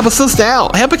out. Help a sister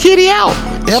out. Help a kitty out.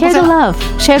 Share the love.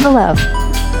 Share the love.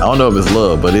 I don't know if it's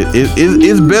love, but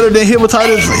it's better than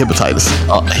hepatitis.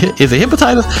 Is it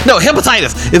hepatitis? No,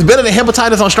 hepatitis. It's better than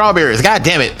hepatitis on strawberries. God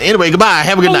damn it. Anyway, goodbye.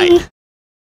 Have a good night.